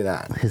couldn't do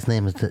that. his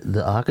name is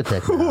the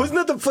architect. now. Wasn't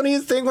that the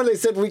funniest thing when they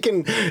said we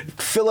can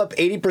fill up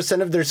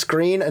 80% of their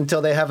screen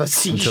until they have a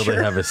seizure? Until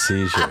they have a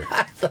seizure.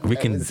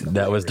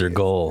 That was their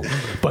goal.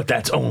 But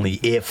that's only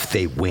if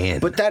they win.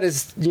 But that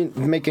is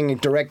making a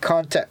direct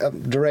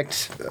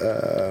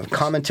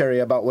commentary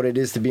about what it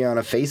is to be on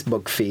a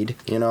Facebook feed.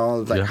 You know,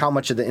 like Yeah. how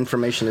much of the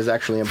information is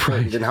actually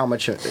important and how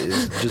much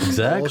is just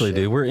Exactly, bullshit.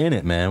 dude. We're in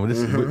it, man.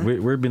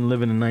 We've been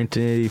living in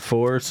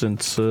 1984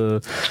 since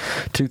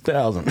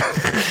 2000.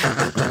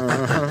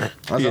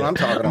 That's what I'm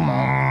talking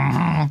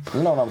about.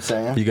 You know what I'm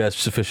saying? You guys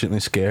sufficiently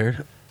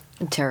scared?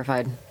 I'm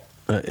terrified.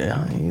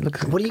 Yeah, you look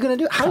What are you gonna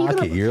do? How are you cocky.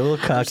 gonna? You're a little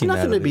There's cocky,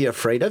 nothing to Natalie. be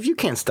afraid of. You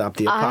can't stop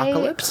the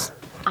apocalypse.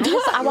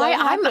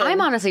 I'm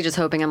honestly just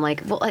hoping. I'm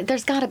like, well, like,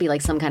 there's got to be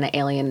like some kind of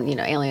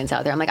aliens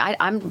out there. I'm like,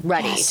 I'm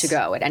ready to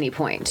go at any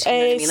point. You know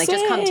what I mean? Like,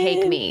 just come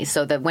take me,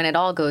 so that when it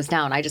all goes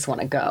down, I just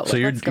want to go. So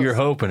Like, you're let's go. you're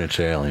hoping it's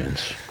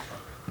aliens.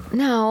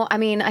 No, I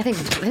mean, I think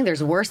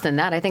there's worse than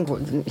that. I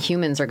think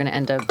humans are going to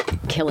end up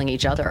killing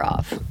each other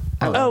off.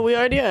 Oh, we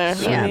already are.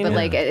 Yeah, I mean, but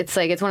like it's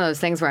one of those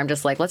things where I'm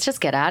just like, let's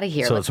just get out of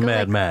here. So Let's it's go, Mad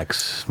like,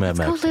 Max. Mad Let's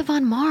Max. go live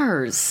on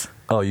Mars.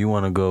 Oh, you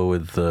want to go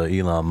with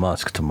Elon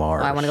Musk to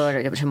Mars? I want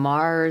to go to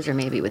Mars, or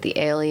maybe with the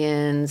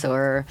aliens,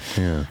 or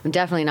Yeah. I'm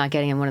definitely not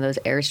getting in one of those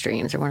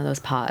Airstreams or one of those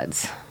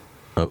pods.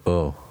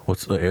 Oh,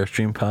 what's the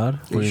Airstream pod?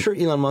 Are you sure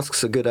Elon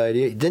Musk's a good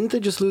idea? Didn't they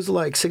just lose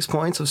like 6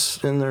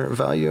 points in their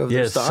value of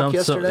their Yeah, stock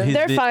yesterday? he's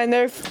they're fine.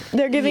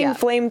 They're giving Yeah.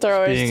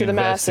 flamethrowers being to the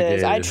masses.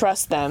 I investigated.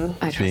 trust them.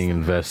 being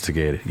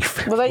investigated.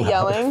 Was I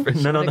yelling?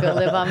 No, Wanna go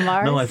live on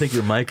Mars? No, I think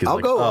your mic is I'll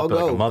like go. up I'll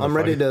like a go. I'm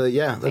ready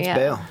motherfucker. to. Let's Yeah.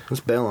 bail.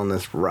 Let's bail on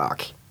this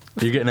rock.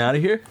 You're getting out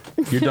of here?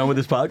 You're done with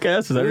this podcast?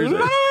 Is that what you're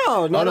saying?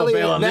 No, Natalie,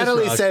 bail on this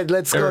Natalie rock. said,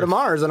 "Let's go to Earth.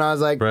 Mars," and I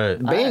was like, Right.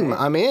 "Bing,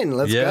 I'm in.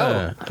 Let's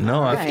Yeah. go."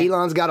 No, All If right.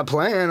 Elon's got a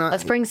plan,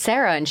 Let's bring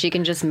Sarah, and she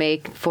can just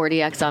make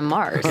 40x on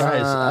Mars.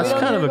 Guys, that's don't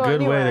kind need of to a go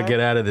good way to anywhere. get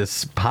out of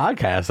this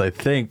podcast, I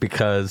think,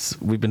 because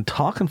we've been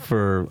talking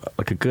for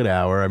like a good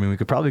hour. I mean, we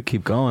could probably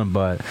keep going,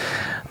 but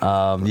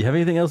you have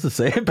anything else to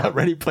say about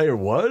Ready Player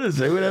One?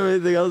 Does anyone have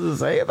anything else to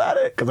say about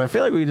it? Because I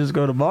feel like we can just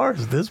go to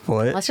Mars at this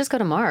point. Let's just go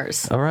to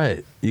Mars. All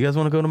right, you guys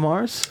want to go to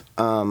Mars?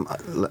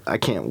 I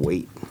can't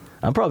wait.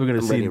 I'm probably gonna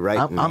I'm see. ready right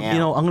I'm,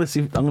 now. I'm gonna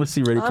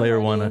see Ready Player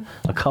ready. One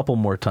a couple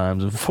more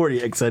times,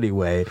 40x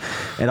anyway,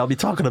 and I'll be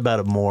talking about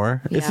it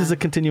more. This Yeah. is a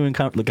continuing.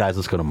 Guys,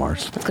 let's go to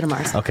Mars. Let's go to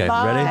Mars. Okay,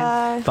 Bye.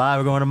 ready? Bye.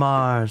 We're going to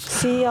Mars.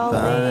 See y'all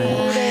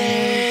later.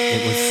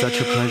 It was such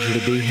a pleasure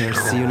to be here.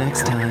 See you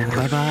next time.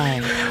 Bye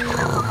bye.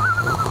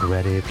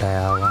 Ready,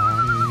 Player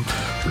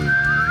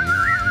One.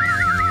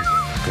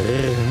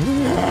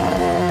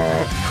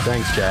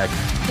 Thanks, Jack.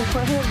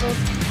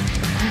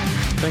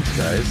 Thanks,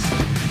 guys.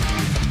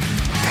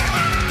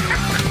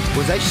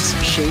 Was I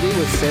shady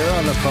with Sarah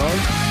on the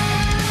phone?